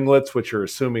little ringlets, which you're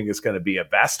assuming is going to be a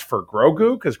vest for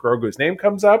Grogu, because Grogu's name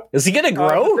comes up. Is he going to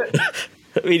grow?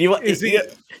 I mean, you got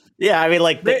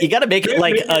to make it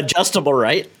like adjustable,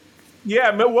 right?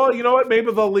 Yeah, well, you know what?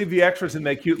 Maybe they'll leave the extras in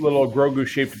that cute little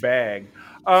Grogu-shaped bag.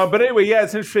 But anyway, yeah,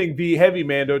 it's interesting. The heavy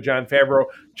Mando, Jon Favreau,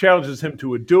 challenges him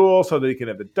to a duel so that he can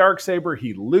have the Darksaber.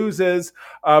 He loses.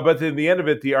 But then at the end of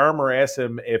it, the armor asks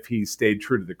him if he stayed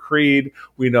true to the creed.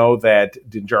 We know that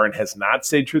Din Djarin has not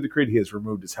stayed true to the creed. He has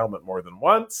removed his helmet more than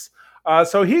once.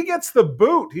 So he gets the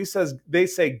boot. They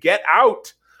say, get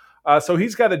out. So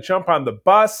he's got to jump on the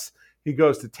bus. He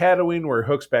goes to Tatooine, where he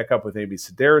hooks back up with Amy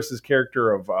Sedaris'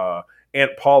 character of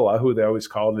Aunt Paula, who they always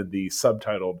called in the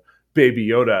subtitled Baby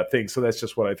Yoda thing. So that's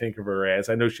just what I think of her as.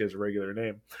 I know she has a regular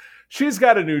name. She's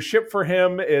got a new ship for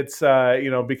him. It's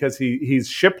because he's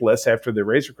shipless after the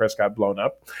Razor Crest got blown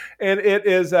up, and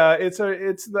it's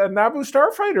the Naboo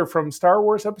Starfighter from Star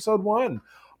Wars Episode 1.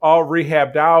 All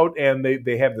rehabbed out, and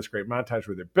they have this great montage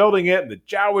where they're building it, and the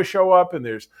Jawas show up, and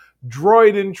there's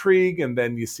droid intrigue, and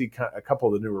then you see a couple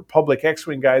of the New Republic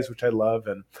X-Wing guys, which I love.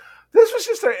 And this was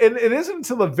just and it isn't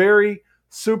until the very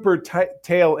super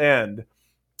tail end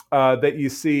that you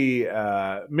see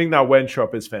Ming-Na Wen show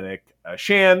up as Fennec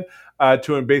Shan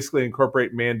to basically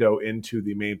incorporate Mando into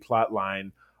the main plot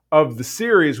line of the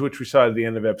series, which we saw at the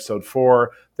end of Episode 4,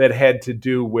 that had to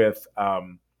do with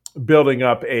building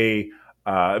up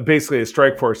basically a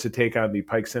strike force to take on the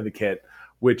Pike Syndicate,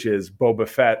 which is Boba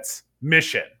Fett's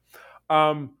mission.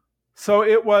 So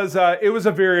it was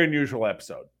a very unusual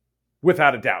episode,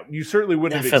 without a doubt. You certainly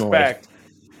wouldn't expect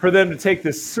for them to take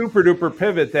this super duper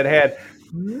pivot that had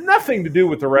nothing to do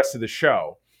with the rest of the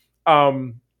show.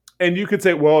 And you could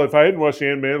say, well, if I hadn't watched The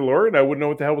Mandalorian, I wouldn't know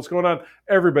what the hell was going on.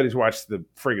 Everybody's watched the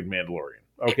friggin' Mandalorian.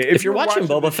 Okay, if you're watching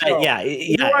Boba Fett,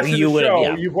 you would.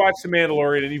 Yeah. You've watched The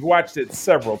Mandalorian, and you've watched it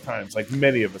several times, like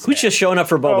many of us. Who's just showing up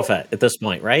for Boba Fett at this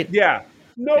point, right? Yeah,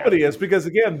 nobody is, because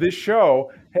again, this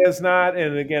show has not,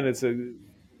 and again, it's a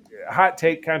hot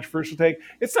take, controversial take.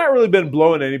 It's not really been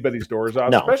blowing anybody's doors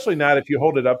off, especially not if you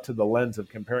hold it up to the lens of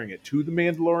comparing it to The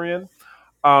Mandalorian.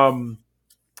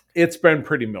 It's been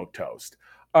pretty milquetoast.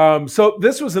 So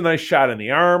this was a nice shot in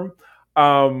the arm.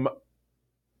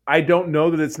 I don't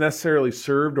know that it's necessarily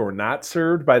served or not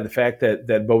served by the fact that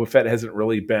Boba Fett hasn't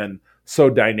really been so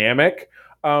dynamic.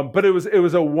 But it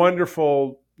was a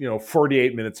wonderful,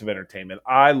 48 minutes of entertainment.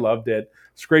 I loved it.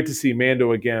 It's great to see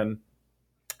Mando again.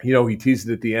 He teased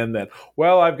it at the end that,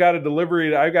 well, I've got a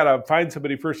delivery. I've got to find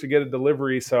somebody first to get a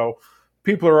delivery. So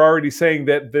people are already saying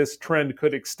that this trend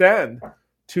could extend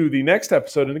to the next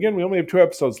episode. And again, we only have 2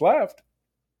 episodes left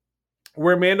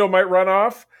where Mando might run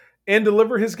off and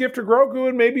deliver his gift to Grogu,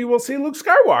 and maybe we'll see Luke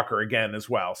Skywalker again as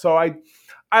well. So I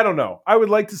don't know. I would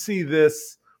like to see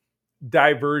this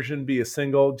diversion be a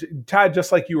single. Todd,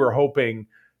 just like you were hoping,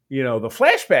 the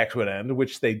flashbacks would end,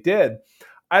 which they did.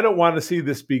 I don't want to see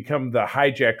this become the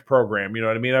hijacked program. You know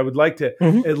what I mean? I would like to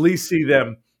at least see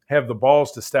them have the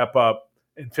balls to step up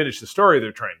and finish the story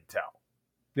they're trying to tell.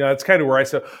 That's kind of where I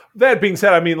saw. That being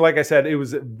said, I mean, like I said, it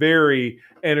was very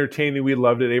entertaining. We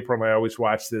loved it. April and I always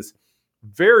watch this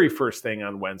very first thing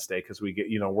on Wednesday because we get,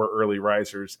 we're early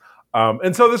risers.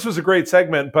 And so this was a great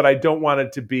segment, but I don't want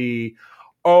it to be,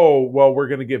 we're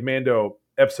going to give Mando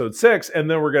episode 6 and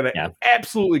then we're going to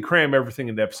absolutely cram everything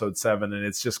into episode 7. And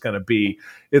it's just going to be,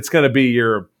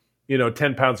 your,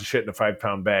 10 pounds of shit in a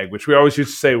 5-pound bag, which we always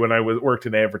used to say when I worked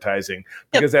in advertising,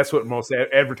 because that's what most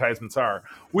advertisements are.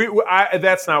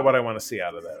 That's not what I want to see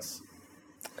out of this.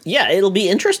 Yeah, it'll be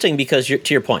interesting because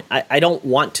to your point, I don't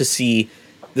want to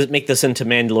make this into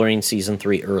Mandalorian season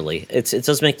 3 early. It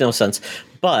does make no sense.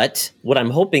 But what I'm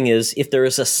hoping is if there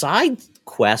is a side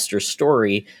quest or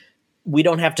story, we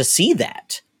don't have to see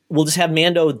that. We'll just have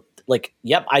Mando like,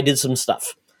 yep, I did some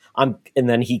stuff. And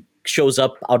then he shows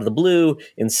up out of the blue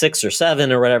in 6 or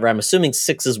 7 or whatever. I'm assuming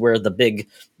 6 is where the big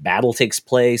battle takes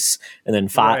place. And then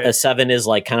 7 is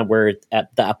like kind of where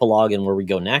at the epilogue and where we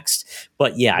go next.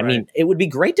 But yeah, I mean, it would be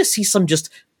great to see some just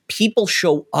people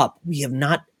show up. We have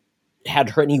not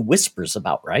had heard any whispers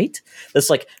about, right?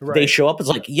 It's like they show up. It's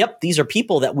like, yep, these are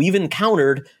people that we've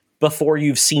encountered before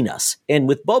you've seen us. And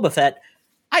with Boba Fett,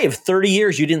 I have 30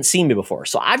 years you didn't see me before.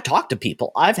 So I've talked to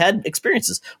people. I've had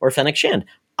experiences. Or Fennec Shan.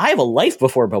 I have a life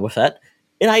before Boba Fett,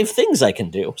 and I have things I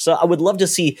can do. So I would love to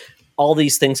see all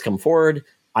these things come forward.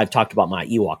 I've talked about my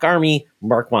Ewok army.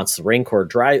 Mark wants the Rancor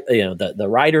drive, the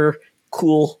rider.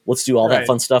 Cool. Let's do all that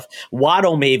fun stuff.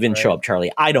 Watto may even show up,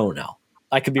 Charlie. I don't know.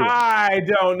 I could be wrong. I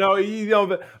don't know.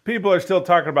 The people are still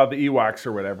talking about the Ewoks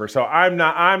or whatever. So I'm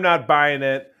not buying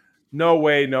it. No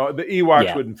way. No, the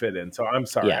Ewoks wouldn't fit in. So I'm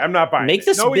sorry. I'm not buying it. Make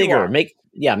this bigger.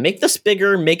 Make this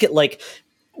bigger. Make it like,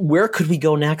 where could we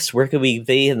go next? Where could we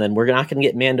be? And then we're not going to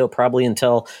get Mando probably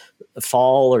until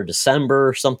fall or December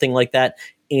or something like that.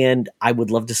 And I would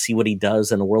love to see what he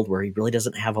does in a world where he really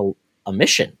doesn't have a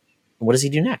mission. what does he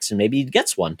do next? And maybe he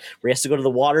gets one where he has to go to the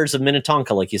waters of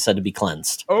Minnetonka, like you said, to be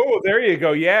cleansed. Oh, there you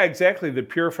go. Yeah, exactly. The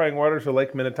purifying waters of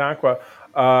Lake Minnetonka.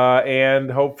 And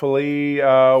hopefully,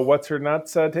 what's her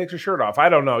nuts takes her shirt off. I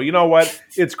don't know. You know what?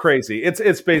 It's crazy. It's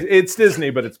Disney,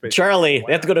 but it's based. Charlie,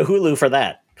 they have to go to Hulu for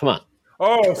that. Come on.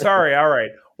 Oh, sorry. All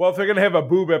right. Well, if they're going to have a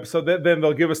boob episode, then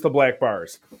they'll give us the black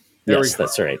bars. Yes,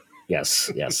 that's right.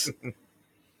 Yes.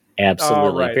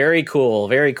 Absolutely. Right. Very cool.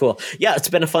 Very cool. Yeah, it's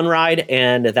been a fun ride,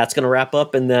 and that's going to wrap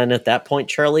up. And then at that point,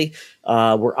 Charlie,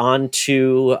 we're on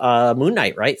to Moon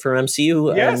Knight, right, for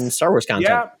MCU and Star Wars content.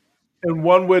 Yeah, and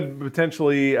one would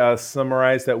potentially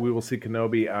summarize that we will see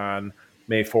Kenobi on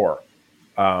May 4.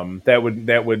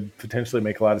 That would potentially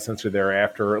make a lot of sense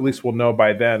thereafter, or at least we'll know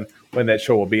by then when that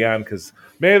show will be on, because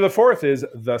May the 4th is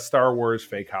the Star Wars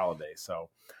fake holiday. So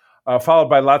followed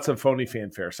by lots of phony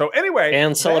fanfare. So anyway.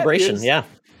 And Celebration,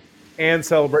 And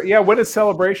Celebrate. Yeah, when is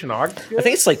Celebration? August? I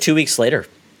think it's like 2 weeks later,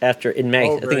 in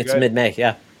May. I think it's mid-May,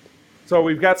 yeah. So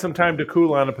we've got some time to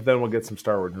cool on it, but then we'll get some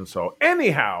Star Wars news. So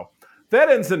anyhow, that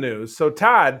ends the news. So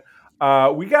Todd,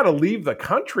 we got to leave the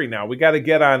country now. We got to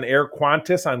get on Air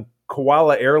Qantas on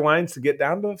Koala Airlines to get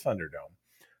down to the Thunderdome.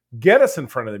 Get us in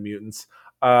front of the mutants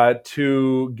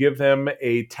to give them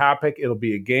a topic. It'll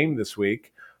be a game this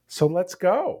week. So let's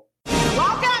go.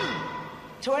 Welcome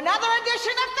to another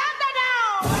edition of Thunderdome!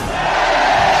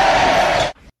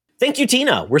 Thank you,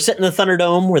 Tina. We're sitting in the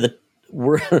Thunderdome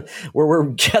where we're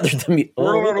gathered. Let me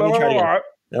try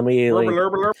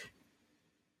again.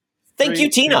 Thank you,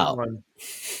 Tina.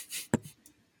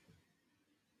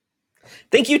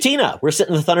 Thank you, Tina. We're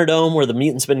sitting in the Thunderdome where the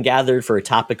mutants been gathered for a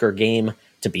topic or game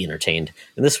to be entertained.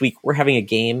 And this week we're having a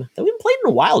game that we haven't played in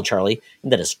a while, Charlie,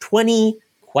 and that is 20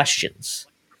 questions.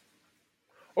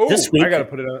 Oh, this week, I got to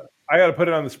put it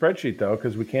on the spreadsheet though,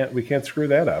 because we can't screw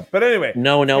that up. But anyway,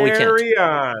 no, we can't. Carry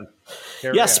on.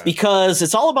 Because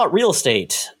it's all about real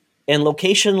estate and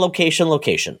location.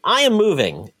 I am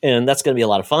moving, and that's going to be a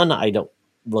lot of fun. I don't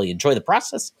really enjoy the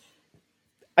process.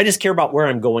 I just care about where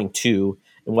I'm going to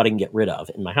and what I can get rid of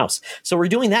in my house. So we're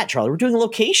doing that, Charlie. We're doing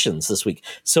locations this week.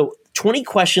 So 20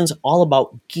 questions all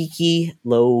about geeky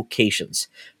locations.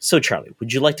 So Charlie,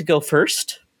 would you like to go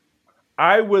first?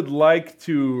 I would like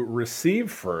to receive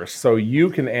first, so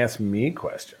you can ask me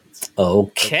questions.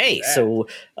 Okay, so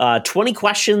 20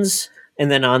 questions, and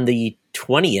then on the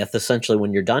 20th, essentially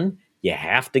when you're done, you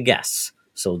have to guess.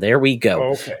 So there we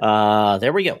go. Okay.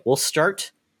 There we go. We'll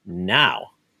start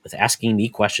now with asking me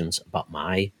questions about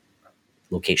my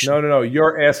location. No.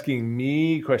 You're asking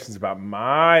me questions about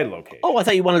my location. Oh, I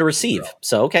thought you wanted to receive.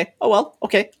 So, okay. Oh, well,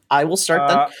 okay. I will start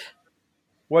then.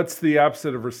 What's the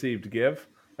opposite of receive? To give?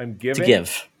 I'm giving? To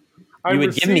give. You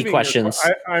would give me questions.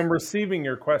 I'm receiving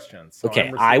your questions. So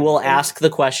okay, I will ask the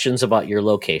questions about your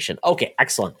location. Okay,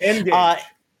 excellent.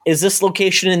 Is this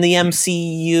location in the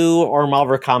MCU or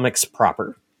Marvel Comics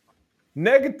proper?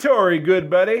 Negatory,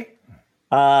 good buddy.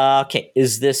 Okay,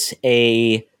 is this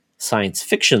a science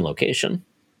fiction location?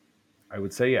 I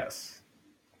would say yes.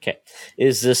 Okay,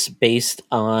 is this based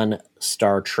on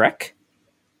Star Trek?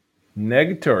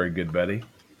 Negatory, good buddy.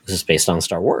 Is this based on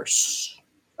Star Wars?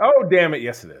 Oh, damn it.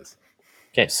 Yes, it is.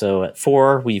 Okay, so at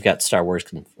 4, we've got Star Wars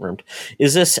confirmed.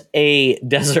 Is this a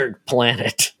desert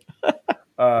planet?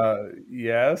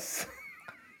 Yes.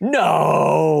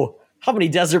 No! How many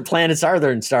desert planets are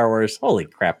there in Star Wars? Holy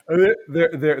crap.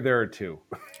 There are 2.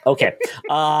 Okay.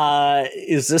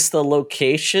 Is this the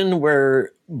location where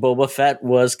Boba Fett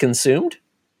was consumed?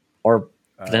 Or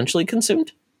potentially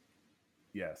consumed?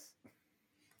 Yes.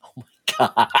 Oh my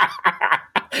God.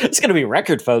 It's going to be a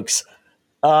record, folks.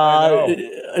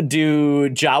 Do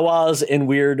Jawas and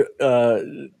weird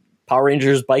Power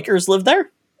Rangers bikers live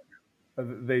there?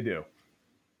 They do.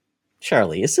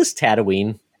 Charlie, is this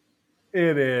Tatooine?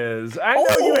 It is. I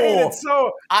know you hate it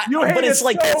so. But it's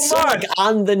like so like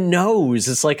on the nose.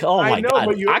 It's like, oh my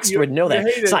God, Oxford would know that.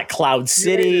 It's not Cloud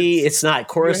City. It's not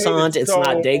Coruscant. It's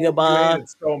not Dagobah.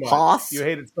 Hoth. You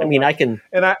hate it so much. I mean, I can.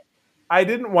 And I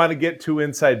didn't want to get too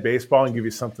inside baseball and give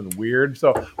you something weird.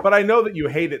 But I know that you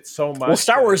hate it so much. Well,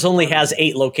 Star Wars only has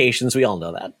 8 locations. We all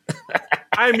know that.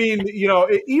 I mean,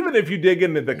 even if you dig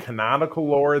into the canonical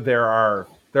lore, there are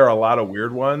a lot of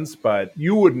weird ones, but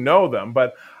you would know them.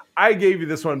 But I gave you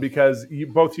this one because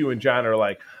both you and John are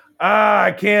like,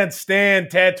 I can't stand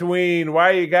Tatooine.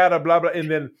 Why you gotta blah blah? And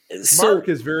then Mark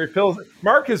is very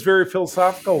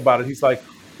philosophical about it. He's like,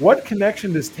 what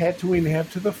connection does Tatooine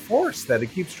have to the Force that it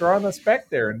keeps drawing us back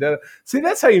there? And see,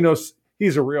 that's how you know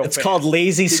he's a real. It's called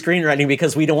lazy screenwriting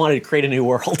because we don't want to create a new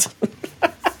world.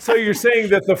 So you're saying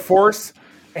that the Force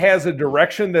has a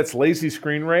direction that's lazy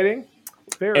screenwriting?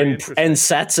 Very interesting. And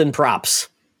sets and props.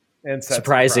 and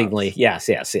surprisingly, yes.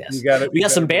 We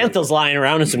got some banthas lying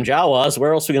around and some Jawas.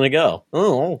 Where else are we going to go?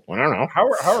 Oh, I don't know. How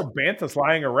are banthas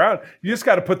lying around? You just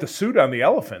got to put the suit on the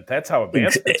elephant. That's how a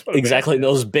bantha. Exactly,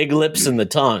 those big lips and the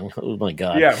tongue. Oh my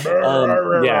god. Yeah.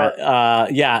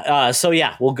 So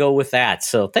we'll go with that.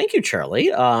 So thank you, Charlie.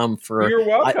 You're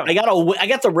welcome. I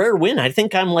got the rare win. I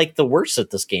think I'm like the worst at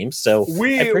this game. So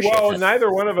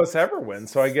neither one of us ever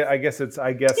wins. So I guess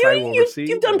I will receive.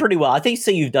 You've done pretty well. I think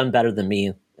you've done better than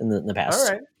me in the past.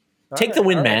 All right. Take the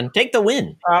win, man. Take the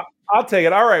win. I'll take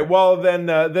it. All right. Well, then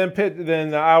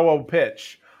I will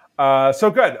pitch.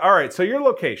 So good. All right. So your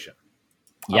location.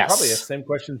 Yes. I'll probably ask the same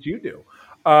questions you do.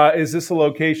 Is this a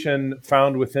location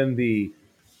found within the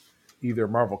either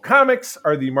Marvel Comics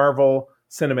or the Marvel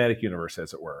Cinematic Universe,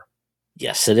 as it were?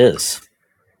 Yes, it is.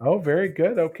 Oh, very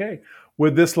good. Okay.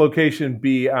 Would this location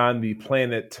be on the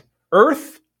planet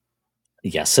Earth?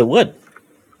 Yes, it would.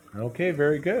 Okay,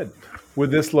 very good.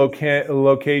 Would this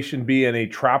location be in a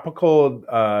tropical,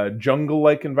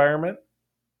 jungle-like environment?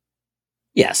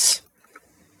 Yes.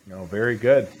 Oh, very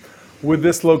good. Would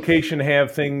this location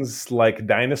have things like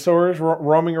dinosaurs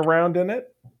roaming around in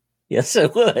it? Yes,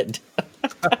 it would.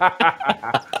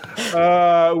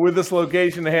 Would this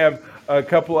location have a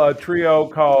trio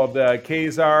called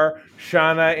Kazar,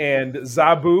 Shana, and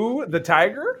Zabu the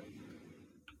tiger?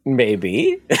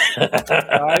 Maybe.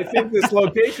 I think this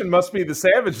location must be the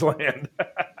Savage Land.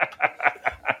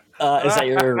 Is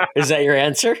that your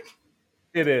answer?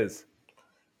 It is.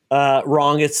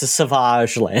 Wrong. It's the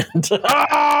Savage Land.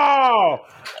 Oh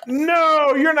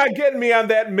no! You're not getting me on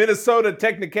that Minnesota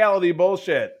technicality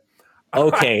bullshit.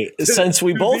 Okay, since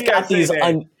we both got these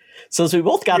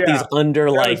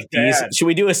under like these, should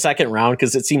we do a second round?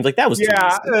 Because it seems like that was too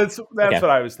easy. That's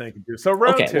what I was thinking too. So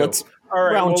round two. All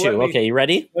right, round two. Okay, you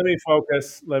ready? Let me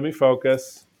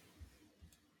focus.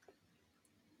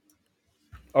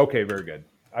 Okay, very good.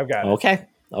 I've got it.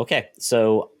 Okay.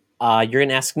 So you're going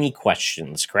to ask me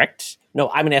questions, correct? No,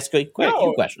 I'm going to ask you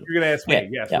questions. You're going to ask me.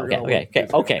 Yes.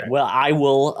 Okay. Well, I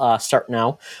will start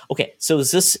now. Okay. So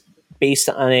is this based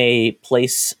on a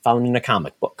place found in a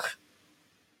comic book?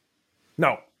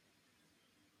 No.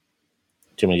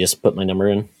 Do you want me to just put my number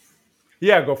in?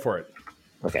 Yeah, go for it.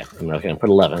 Okay, I'm not going to put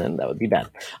 11 in. That would be bad.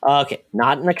 Okay,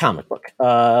 not in a comic book.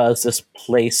 Is this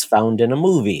place found in a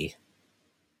movie?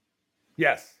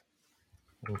 Yes.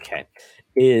 Okay.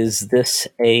 Is this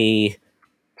a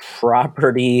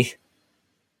property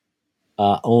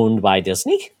owned by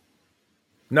Disney?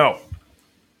 No.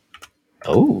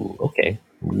 Oh, okay.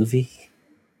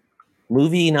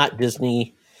 Movie, not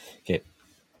Disney. Okay.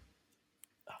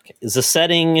 Is the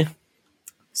setting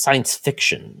science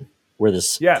fiction where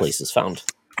this place is found?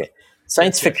 Okay.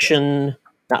 Science fiction,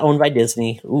 not owned by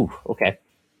Disney. Ooh, okay.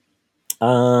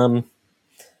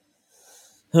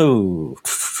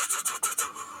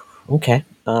 Okay.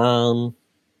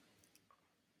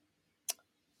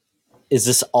 Is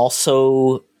this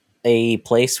also a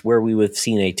place where we would have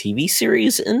seen a TV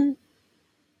series in?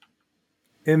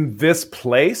 In this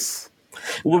place?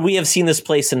 Would we have seen this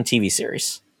place in a TV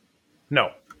series?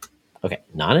 No. Okay,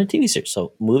 not in a TV series.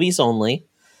 So movies only.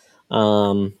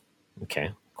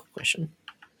 Okay, quick question.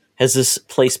 Has this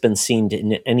place been seen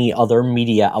in any other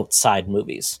media outside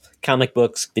movies? Comic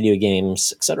books, video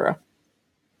games, etc.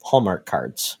 Hallmark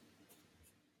cards?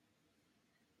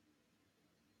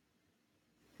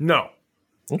 No.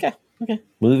 Okay.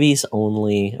 Movies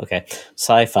only. Okay.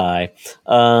 Sci-fi.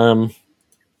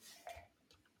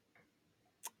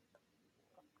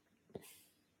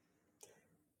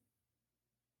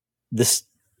 Does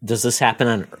this happen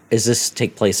on? Does this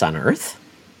take place on Earth?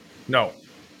 No.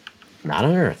 Not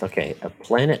on Earth. Okay, a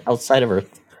planet outside of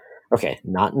Earth. Okay,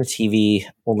 not in the TV,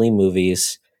 only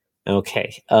movies.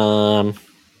 Okay. Are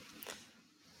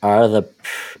the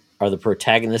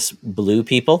protagonists blue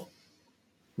people?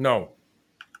 No.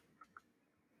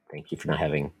 Thank you for not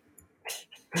having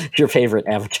your favorite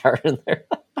Avatar in there.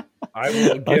 I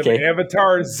will give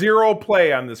Avatar 0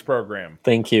 play on this program.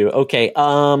 Thank you. Okay.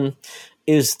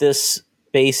 Is this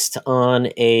based on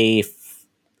a?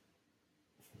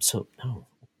 No,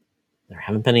 there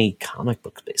haven't been any comic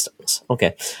books based on this.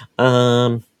 Okay.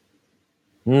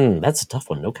 That's a tough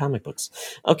one. No comic books.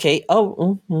 Okay.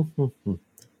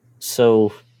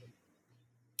 So,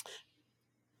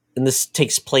 and this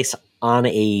takes place on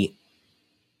a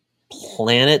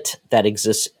planet that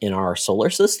exists in our solar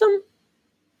system?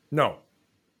 No.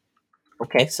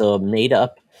 Okay, so a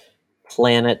made-up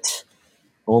planet,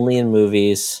 only in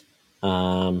movies.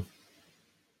 Okay,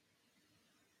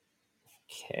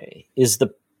 is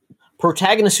the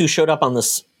protagonist who showed up on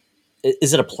this?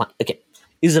 Is it a planet? Okay,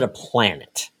 is it a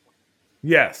planet?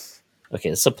 Yes. Okay,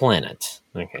 it's a planet.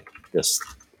 Okay, just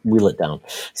wheel it down.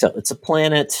 So it's a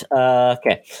planet.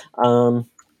 Okay.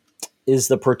 Is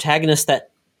the protagonist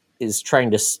that is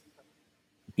trying to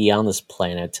be on this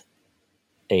planet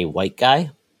a white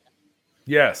guy?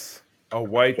 Yes, a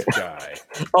white guy.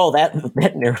 Oh,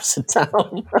 that narrows it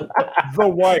down. The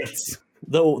whites.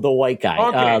 The white guy.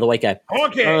 Okay. The white guy.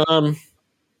 Okay.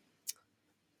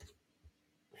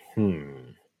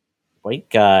 White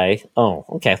guy. Oh,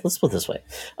 okay. Let's put it this way.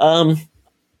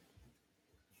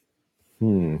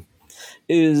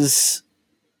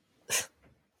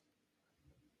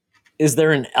 Is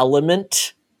there an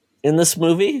element in this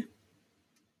movie?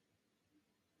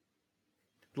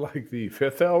 Like the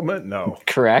Fifth Element? No.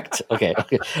 Correct. Okay.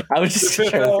 I was just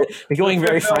going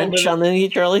very French on the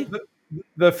Charlie.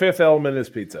 The Fifth Element is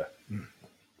pizza.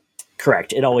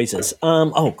 Correct. It always is.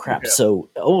 Oh crap. Yeah. So,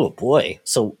 oh boy.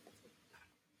 So,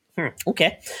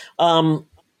 okay. Have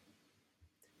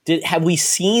we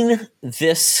seen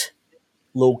this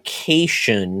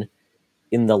location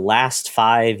in the last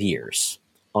 5 years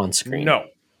on screen? No.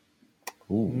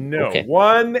 Ooh, no. Okay.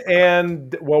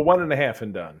 1.5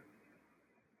 and done.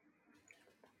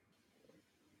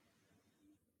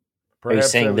 Perhaps are you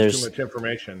saying there's too much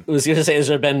information? I was going to say, has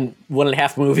there been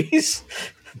 1.5 movies?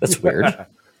 That's weird.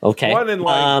 Okay. One in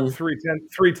like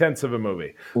 3/10 of a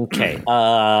movie. Okay.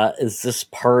 Is this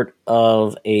part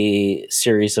of a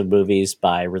series of movies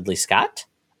by Ridley Scott?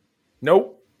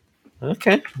 Nope.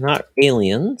 Okay. Not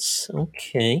Aliens.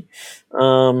 Okay.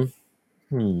 Aliens.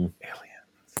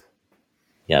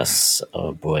 Yes.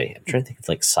 Oh boy. I'm trying to think of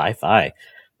like sci-fi.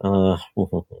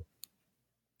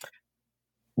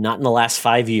 Not in the last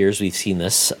 5 years we've seen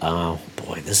this. Oh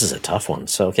boy, this is a tough one.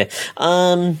 So okay.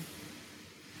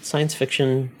 Science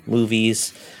fiction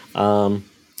movies.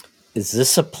 Is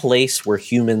this a place where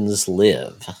humans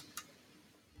live?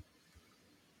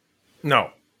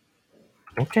 No.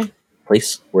 Okay.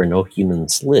 Place where no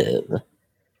humans live.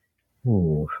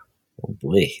 Ooh. Oh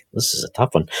boy, this is a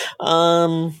tough one.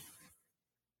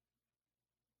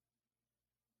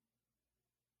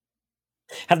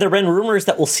 Have there been rumors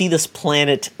that we'll see this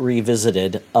planet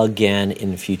revisited again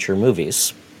in future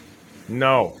movies?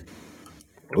 No.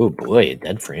 Oh boy,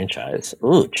 dead franchise.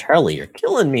 Oh, Charlie, you're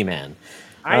killing me, man.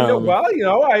 I know. Well,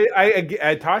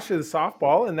 I tossed you the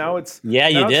softball, and now it's you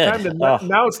did.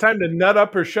 Now it's time to nut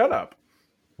up or shut up.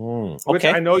 Okay. Which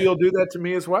I know you'll do that to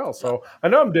me as well. So I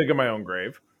know I'm digging my own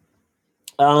grave.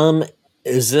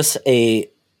 Is this a?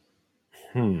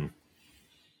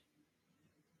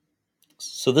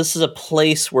 So this is a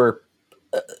place where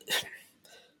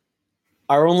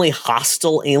are only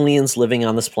hostile aliens living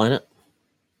on this planet?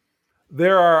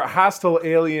 There are hostile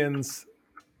aliens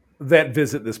that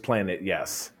visit this planet,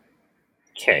 yes.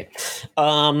 Okay.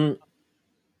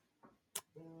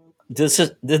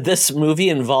 Did this movie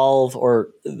involve, or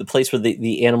the place where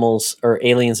the animals or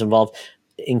aliens involved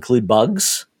include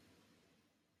bugs?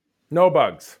 No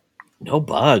bugs. No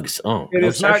bugs. Oh, it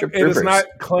is not. It is not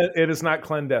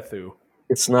Clendethu.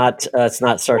 It's not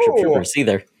Starship Troopers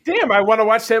either. Damn, I want to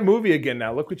watch that movie again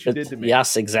now. Look what you did to me.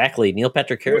 Yes, exactly. Neil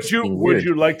Patrick Harris. Would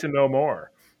you like to know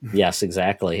more? Yes,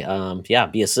 exactly.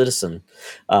 Be a citizen.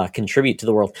 Contribute to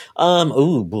the world.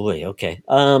 Oh boy. Okay.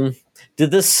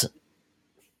 Did this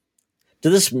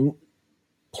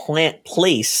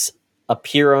place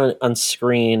appear on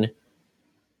screen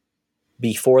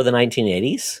before the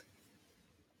 1980s?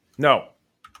 No.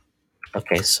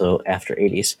 Okay, so after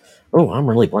 80s. Oh, I'm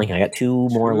really blanking. I got two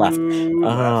more left.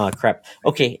 Crap.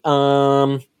 Okay.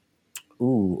 Oh,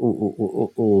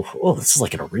 this is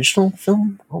like an original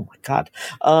film? Oh my god.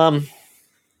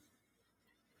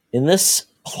 In this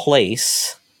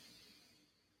place,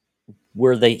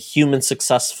 were the humans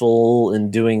successful in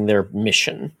doing their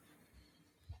mission?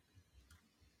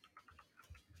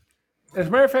 As a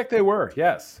matter of fact, they were,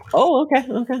 yes. Oh,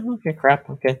 okay, crap.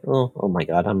 Okay. Oh my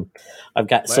god. I've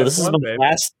got so this is my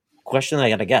last question I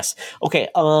gotta guess. Okay,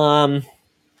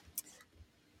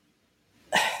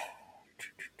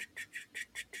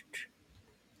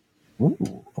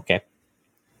 Ooh, okay.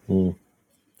 I don't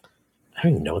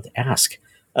even know what to ask.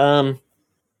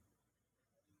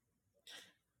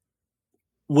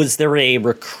 Was there a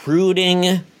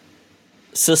recruiting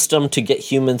system to get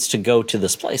humans to go to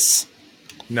this place?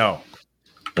 No.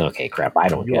 Okay, crap. I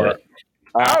don't get it.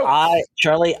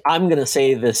 Charlie, I'm going to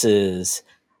say this is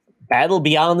Battle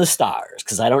Beyond the Stars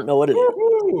because I don't know what it is.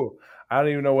 I don't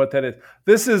even know what that is.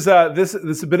 This is a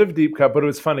bit of a deep cut, but it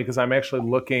was funny because I'm actually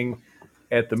looking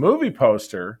at the movie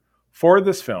poster for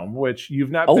this film, which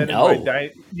you've not been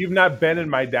in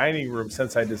my dining room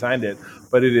since I designed it,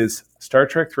 but it is Star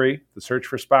Trek 3: The Search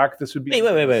for Spock. This would be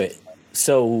Wait.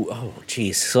 So,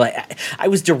 So I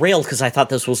was derailed because I thought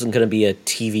this wasn't going to be a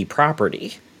TV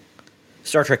property.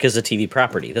 Star Trek is a TV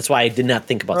property. That's why I did not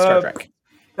think about Star Trek.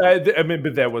 I mean,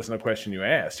 but that wasn't a question you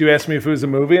asked. You asked me if it was a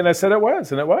movie, and I said it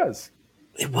was, and it was.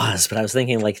 It was, but I was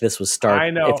thinking like this was Star. I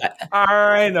know.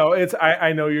 I know.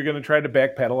 I know you're going to try to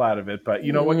backpedal out of it, but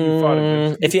you know what? You thought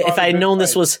of it. If I had known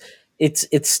this was it's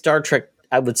Star Trek,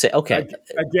 I would say okay.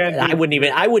 Again, I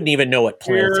wouldn't even know what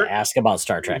planet to ask about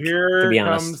Star Trek. To be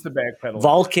honest, comes the backpedal.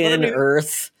 Vulcan,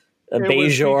 Earth,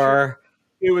 Bajor.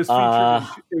 It was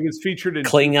featured in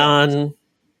Klingon.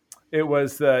 It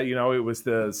was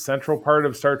the central part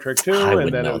of Star Trek 2,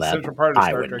 and then it was the central part of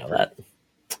Star Trek 3.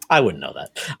 I wouldn't know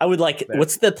that. I would like.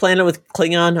 What's the planet with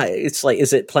Klingon? It's like,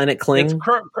 is it Planet Kling?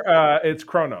 It's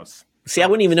Kronos. See, I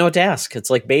wouldn't even know what to ask. It's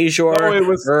like Bajor,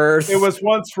 Earth. It was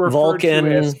once referred Vulcan,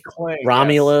 to as Kling,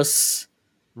 Romulus,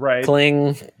 right?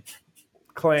 Kling,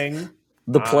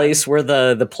 the place where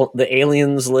the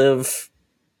aliens live.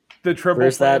 The triple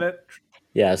planet.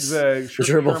 Yes, the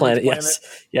triple planet.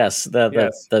 Yes.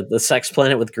 The sex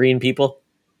planet with green people.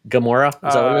 Gamora. Is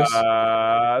that what it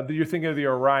is? You're thinking of the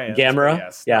Orion. Gamera.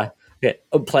 Yes. Yeah. Okay.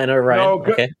 Oh, planet Orion. No,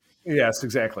 okay. Yes,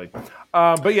 exactly.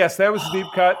 But yes, that was a deep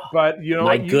cut. But you know,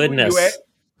 my goodness,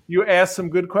 you asked some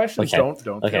good questions. Okay. Don't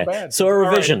feel bad. So a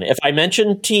revision. Right. If I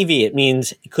mention TV, it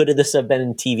means could this have been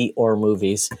in TV or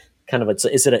movies? Kind of.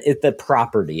 Is it the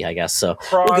property? I guess so.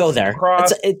 We'll go there.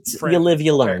 It's you live,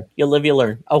 you learn. Okay. You live, you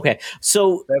learn. Okay.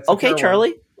 So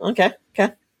Charlie. One. Okay.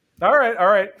 All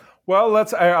right. Well,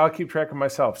 I'll keep track of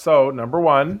myself. So number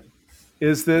 1,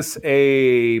 is this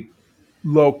a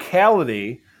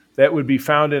locality that would be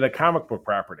found in a comic book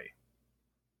property?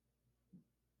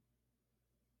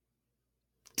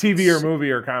 TV or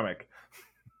movie or comic?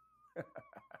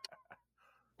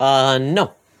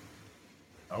 No.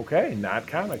 Okay, not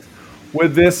comics.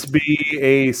 Would this be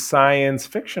a science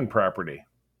fiction property?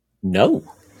 No.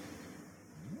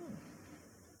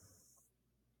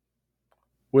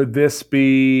 Would this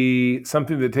be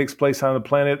something that takes place on the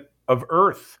planet of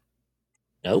Earth?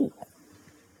 No.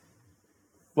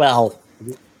 Well,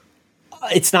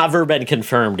 it's not verbatim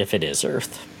confirmed if it is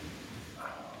Earth.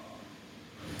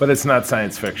 But it's not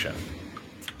science fiction.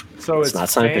 So it's not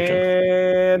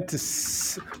science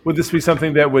fiction. Would this be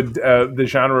something that would the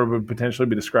genre would potentially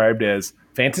be described as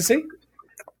fantasy?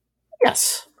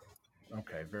 Yes.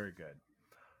 Okay, very good.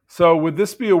 So would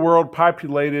this be a world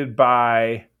populated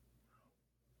by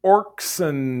orcs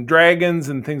and dragons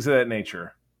and things of that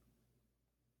nature?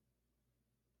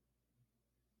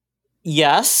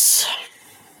 Yes.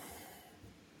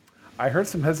 I heard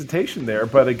some hesitation there,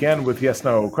 but again, with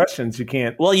yes/no questions, you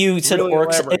can't. Well, you said really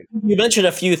orcs. Elaborate. You mentioned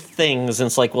a few things, and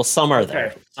it's like, well, some are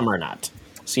there, some are not.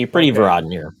 So you're pretty broad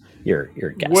in your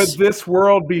guess. Would this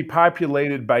world be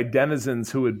populated by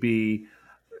denizens who would be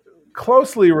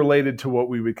closely related to what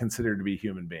we would consider to be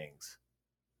human beings?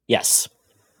 Yes.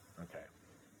 Okay.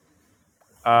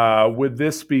 Would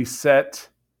this be set?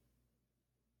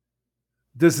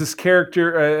 Does this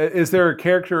character? Is there a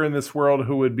character in this world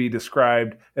who would be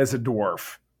described as a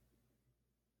dwarf?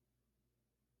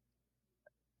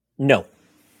 No.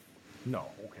 No.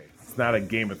 Okay. It's not a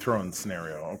Game of Thrones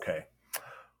scenario. Okay.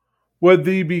 Would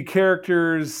there be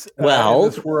characters in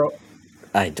this world?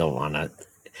 I don't want to.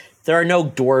 There are no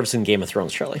dwarves in Game of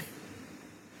Thrones, Charlie.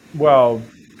 Well,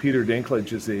 Peter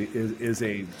Dinklage is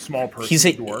a small person.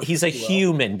 Dwarf, he's a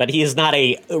human, but he is not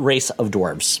a race of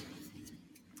dwarves.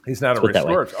 He's not a race of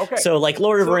dwarves. Okay. So, like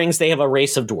Lord of the Rings, they have a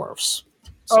race of dwarves.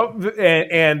 So.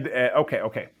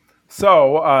 Okay.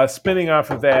 So, spinning off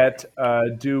of that,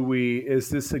 is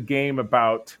this a game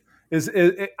about is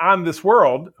on this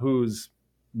world whose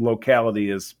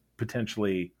locality is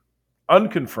potentially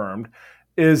unconfirmed?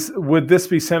 Would this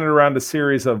be centered around a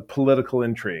series of political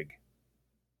intrigue?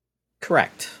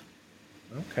 Correct.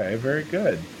 Okay, very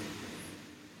good.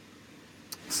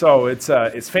 So it's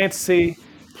fantasy,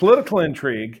 political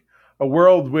intrigue, a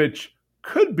world which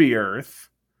could be Earth.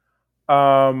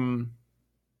 In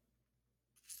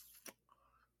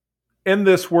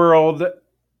this world,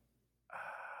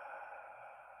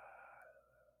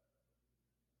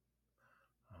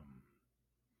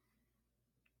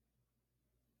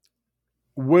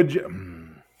 would you?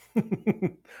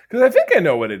 Because I think I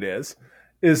know what it is.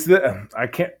 Is that I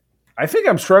can't? I think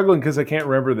I'm struggling because I can't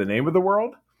remember the name of the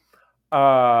world.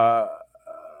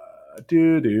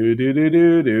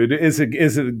 Is it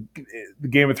the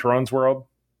Game of Thrones world?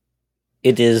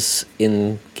 It is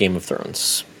in Game of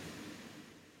Thrones,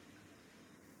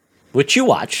 which you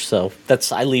watch. So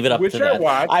I leave it up to that.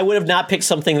 I would have not picked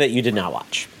something that you did not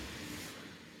watch.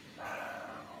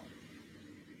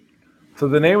 So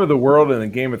the name of the world in the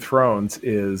Game of Thrones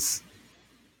is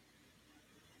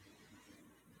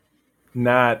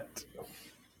not.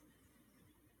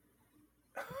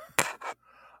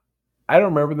 I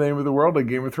don't remember the name of the world of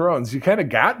Game of Thrones. You kind of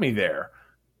got me there.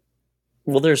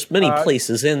 Well, there's many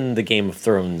places in the Game of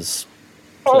Thrones.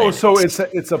 Oh, so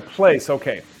it's a place.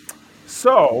 Okay.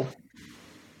 So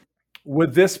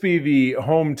would this be the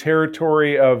home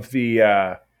territory of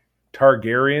the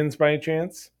Targaryens by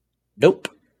chance? Nope.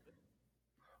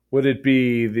 Would it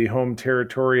be the home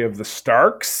territory of the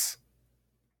Starks?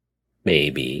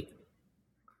 Maybe.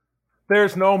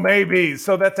 There's no maybe,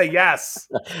 so that's a yes.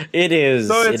 It is.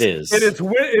 So it is. It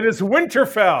is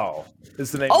Winterfell.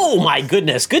 Is the name? Oh my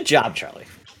goodness! Good job, Charlie.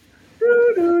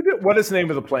 What is the name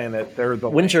of the planet?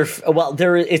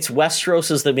 It's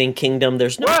Westeros is the main kingdom.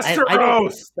 There's no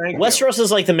Westeros. Westeros is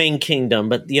like the main kingdom,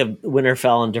 but you have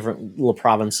Winterfell and different little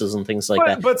provinces and things like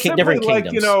that. But different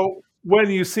kingdoms. When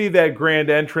you see that grand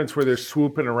entrance where they're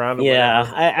swooping around.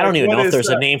 Yeah, I don't even know if there's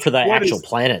a name for the actual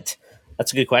planet.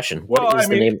 That's a good question. What is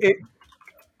the name?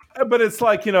 But it's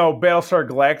like, Battlestar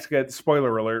Galactica,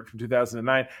 spoiler alert from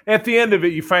 2009. At the end of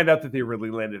it, you find out that they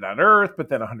really landed on Earth, but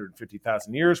then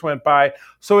 150,000 years went by.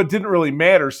 So it didn't really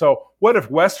matter. So what if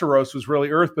Westeros was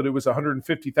really Earth, but it was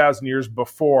 150,000 years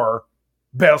before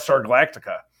Battlestar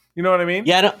Galactica? You know what I mean?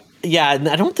 Yeah,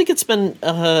 I don't think it's been,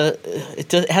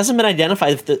 it hasn't been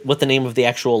identified what the name of the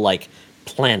actual,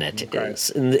 planet is.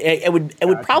 And it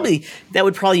would probably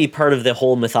be part of the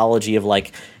whole mythology of,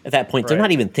 at that point, they're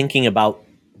not even thinking about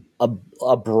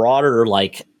a broader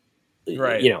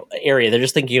area. They're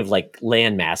just thinking of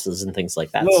land masses and things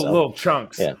like that. Little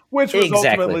chunks, which was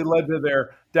ultimately led to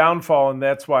their downfall, and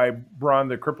that's why Bronn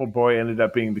the crippled boy ended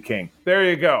up being the king. There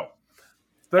you go.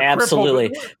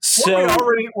 Absolutely.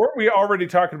 Weren't we already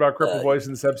talking about crippled boys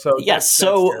in this episode? Yes.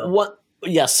 So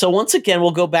once again, we'll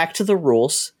go back to the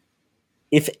rules.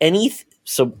 If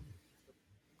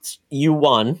you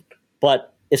won,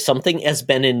 but if something has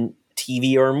been in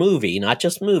TV or a movie, not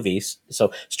just movies.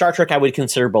 So Star Trek, I would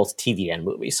consider both TV and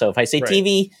movie. So if I say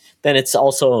TV, then it's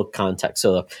also context.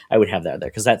 So I would have that there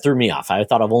because that threw me off. I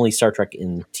thought of only Star Trek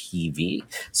in TV.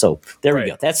 So there we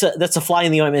go. That's a fly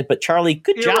in the ointment. But Charlie,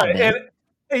 good job, man.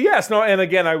 And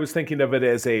again, I was thinking of it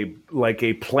as a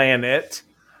planet.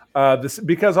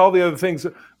 Because all the other things,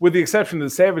 with the exception of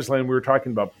the Savage Land, we were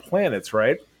talking about planets,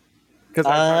 right?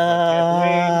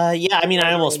 I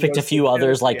almost picked a few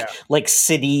others like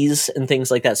cities and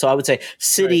things like that. So I would say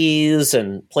cities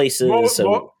and places. Mos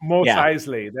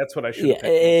Eisley, that's what I should have picked.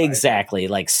 Exactly.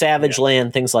 Like Savage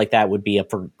Land, things like that would be up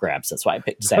for grabs. That's why I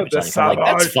picked Savage Land.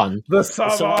 That's fun. The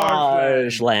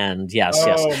Savage Land. Yes.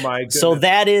 Oh my goodness. So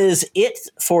that is it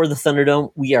for the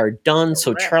Thunderdome. We are done.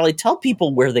 So Charlie, tell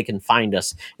people where they can find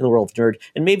us in the world of nerd,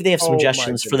 and maybe they have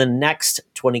suggestions for the next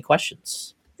 20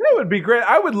 questions. That would be great.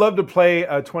 I would love to play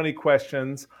 20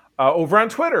 questions over on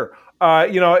Twitter.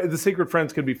 The Secret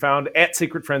Friends can be found at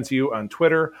Secret Friends U on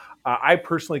Twitter. I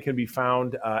personally can be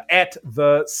found at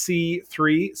the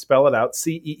C3, spell it out,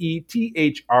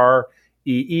 CEETHREE,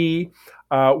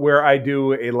 where I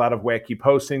do a lot of wacky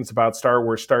postings about Star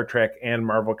Wars, Star Trek, and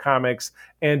Marvel Comics,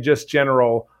 and just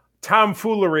general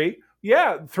tomfoolery.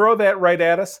 Yeah, throw that right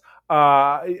at us.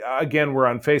 Again, we're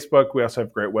on Facebook. We also have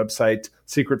a great website,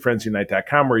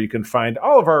 secretfriendsunite.com, where you can find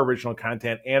all of our original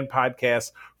content and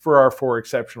podcasts for our 4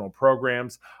 exceptional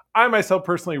programs. I myself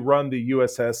personally run the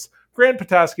USS Grand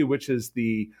Petoskey, which is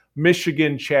the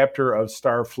Michigan chapter of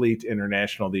Starfleet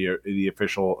International, the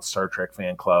official Star Trek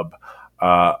fan club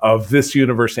of this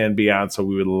universe and beyond. So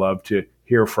we would love to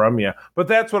hear from you. But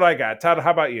that's what I got. Todd,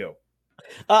 how about you?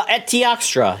 At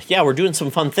Teoxtra. Yeah, we're doing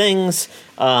some fun things.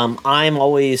 I'm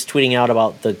always tweeting out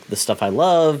about the stuff I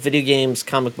love, video games,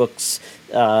 comic books,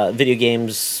 video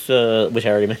games, which I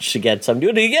already mentioned again, so I'm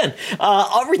doing it again.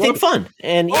 Everything fun.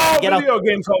 And video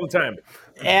games all the time.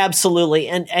 Absolutely.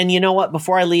 And you know what?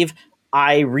 Before I leave,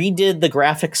 I redid the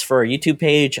graphics for our YouTube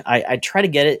page. I try to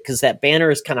get it because that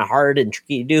banner is kind of hard and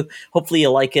tricky to do. Hopefully you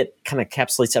like it. Kind of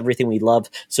encapsulates everything we love.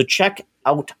 So check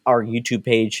out our YouTube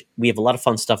page. We have a lot of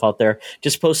fun stuff out there.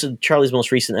 Just posted Charlie's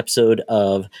most recent episode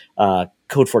of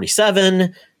Code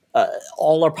 47.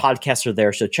 All our podcasts are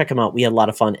there, so check them out. We had a lot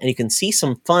of fun. And you can see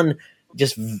some fun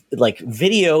just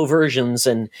video versions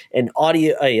and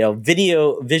audio,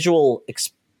 visual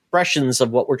expressions of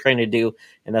what we're trying to do,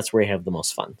 and that's where you have the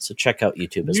most fun. So check out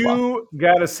YouTube as well. You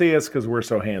got to see us because we're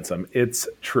so handsome. It's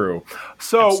true.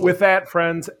 So Absolutely. With that,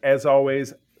 friends, as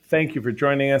always, thank you for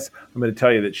joining us. I'm going to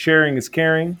tell you that sharing is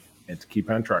caring, and to keep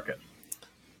on trucking.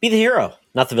 Be the hero,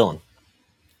 not the villain.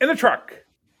 In a truck.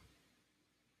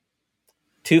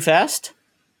 Too fast?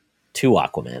 Too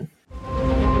Aquaman.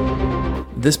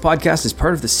 This podcast is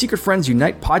part of the Secret Friends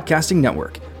Unite podcasting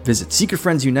network. Visit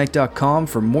secretfriendsunite.com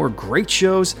for more great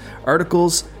shows,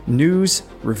 articles, news,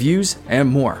 reviews, and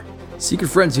more. Secret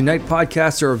Friends Unite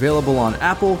podcasts are available on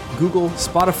Apple, Google,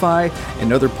 Spotify,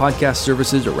 and other podcast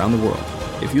services around the world.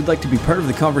 If you'd like to be part of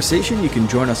the conversation, you can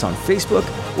join us on Facebook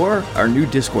or our new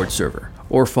Discord server,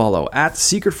 or follow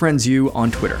 @SecretFriendsU on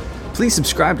Twitter. Please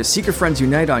subscribe to Secret Friends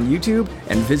Unite on YouTube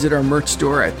and visit our merch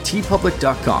store at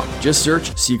tpublic.com. Just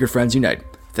search Secret Friends Unite.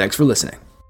 Thanks for listening.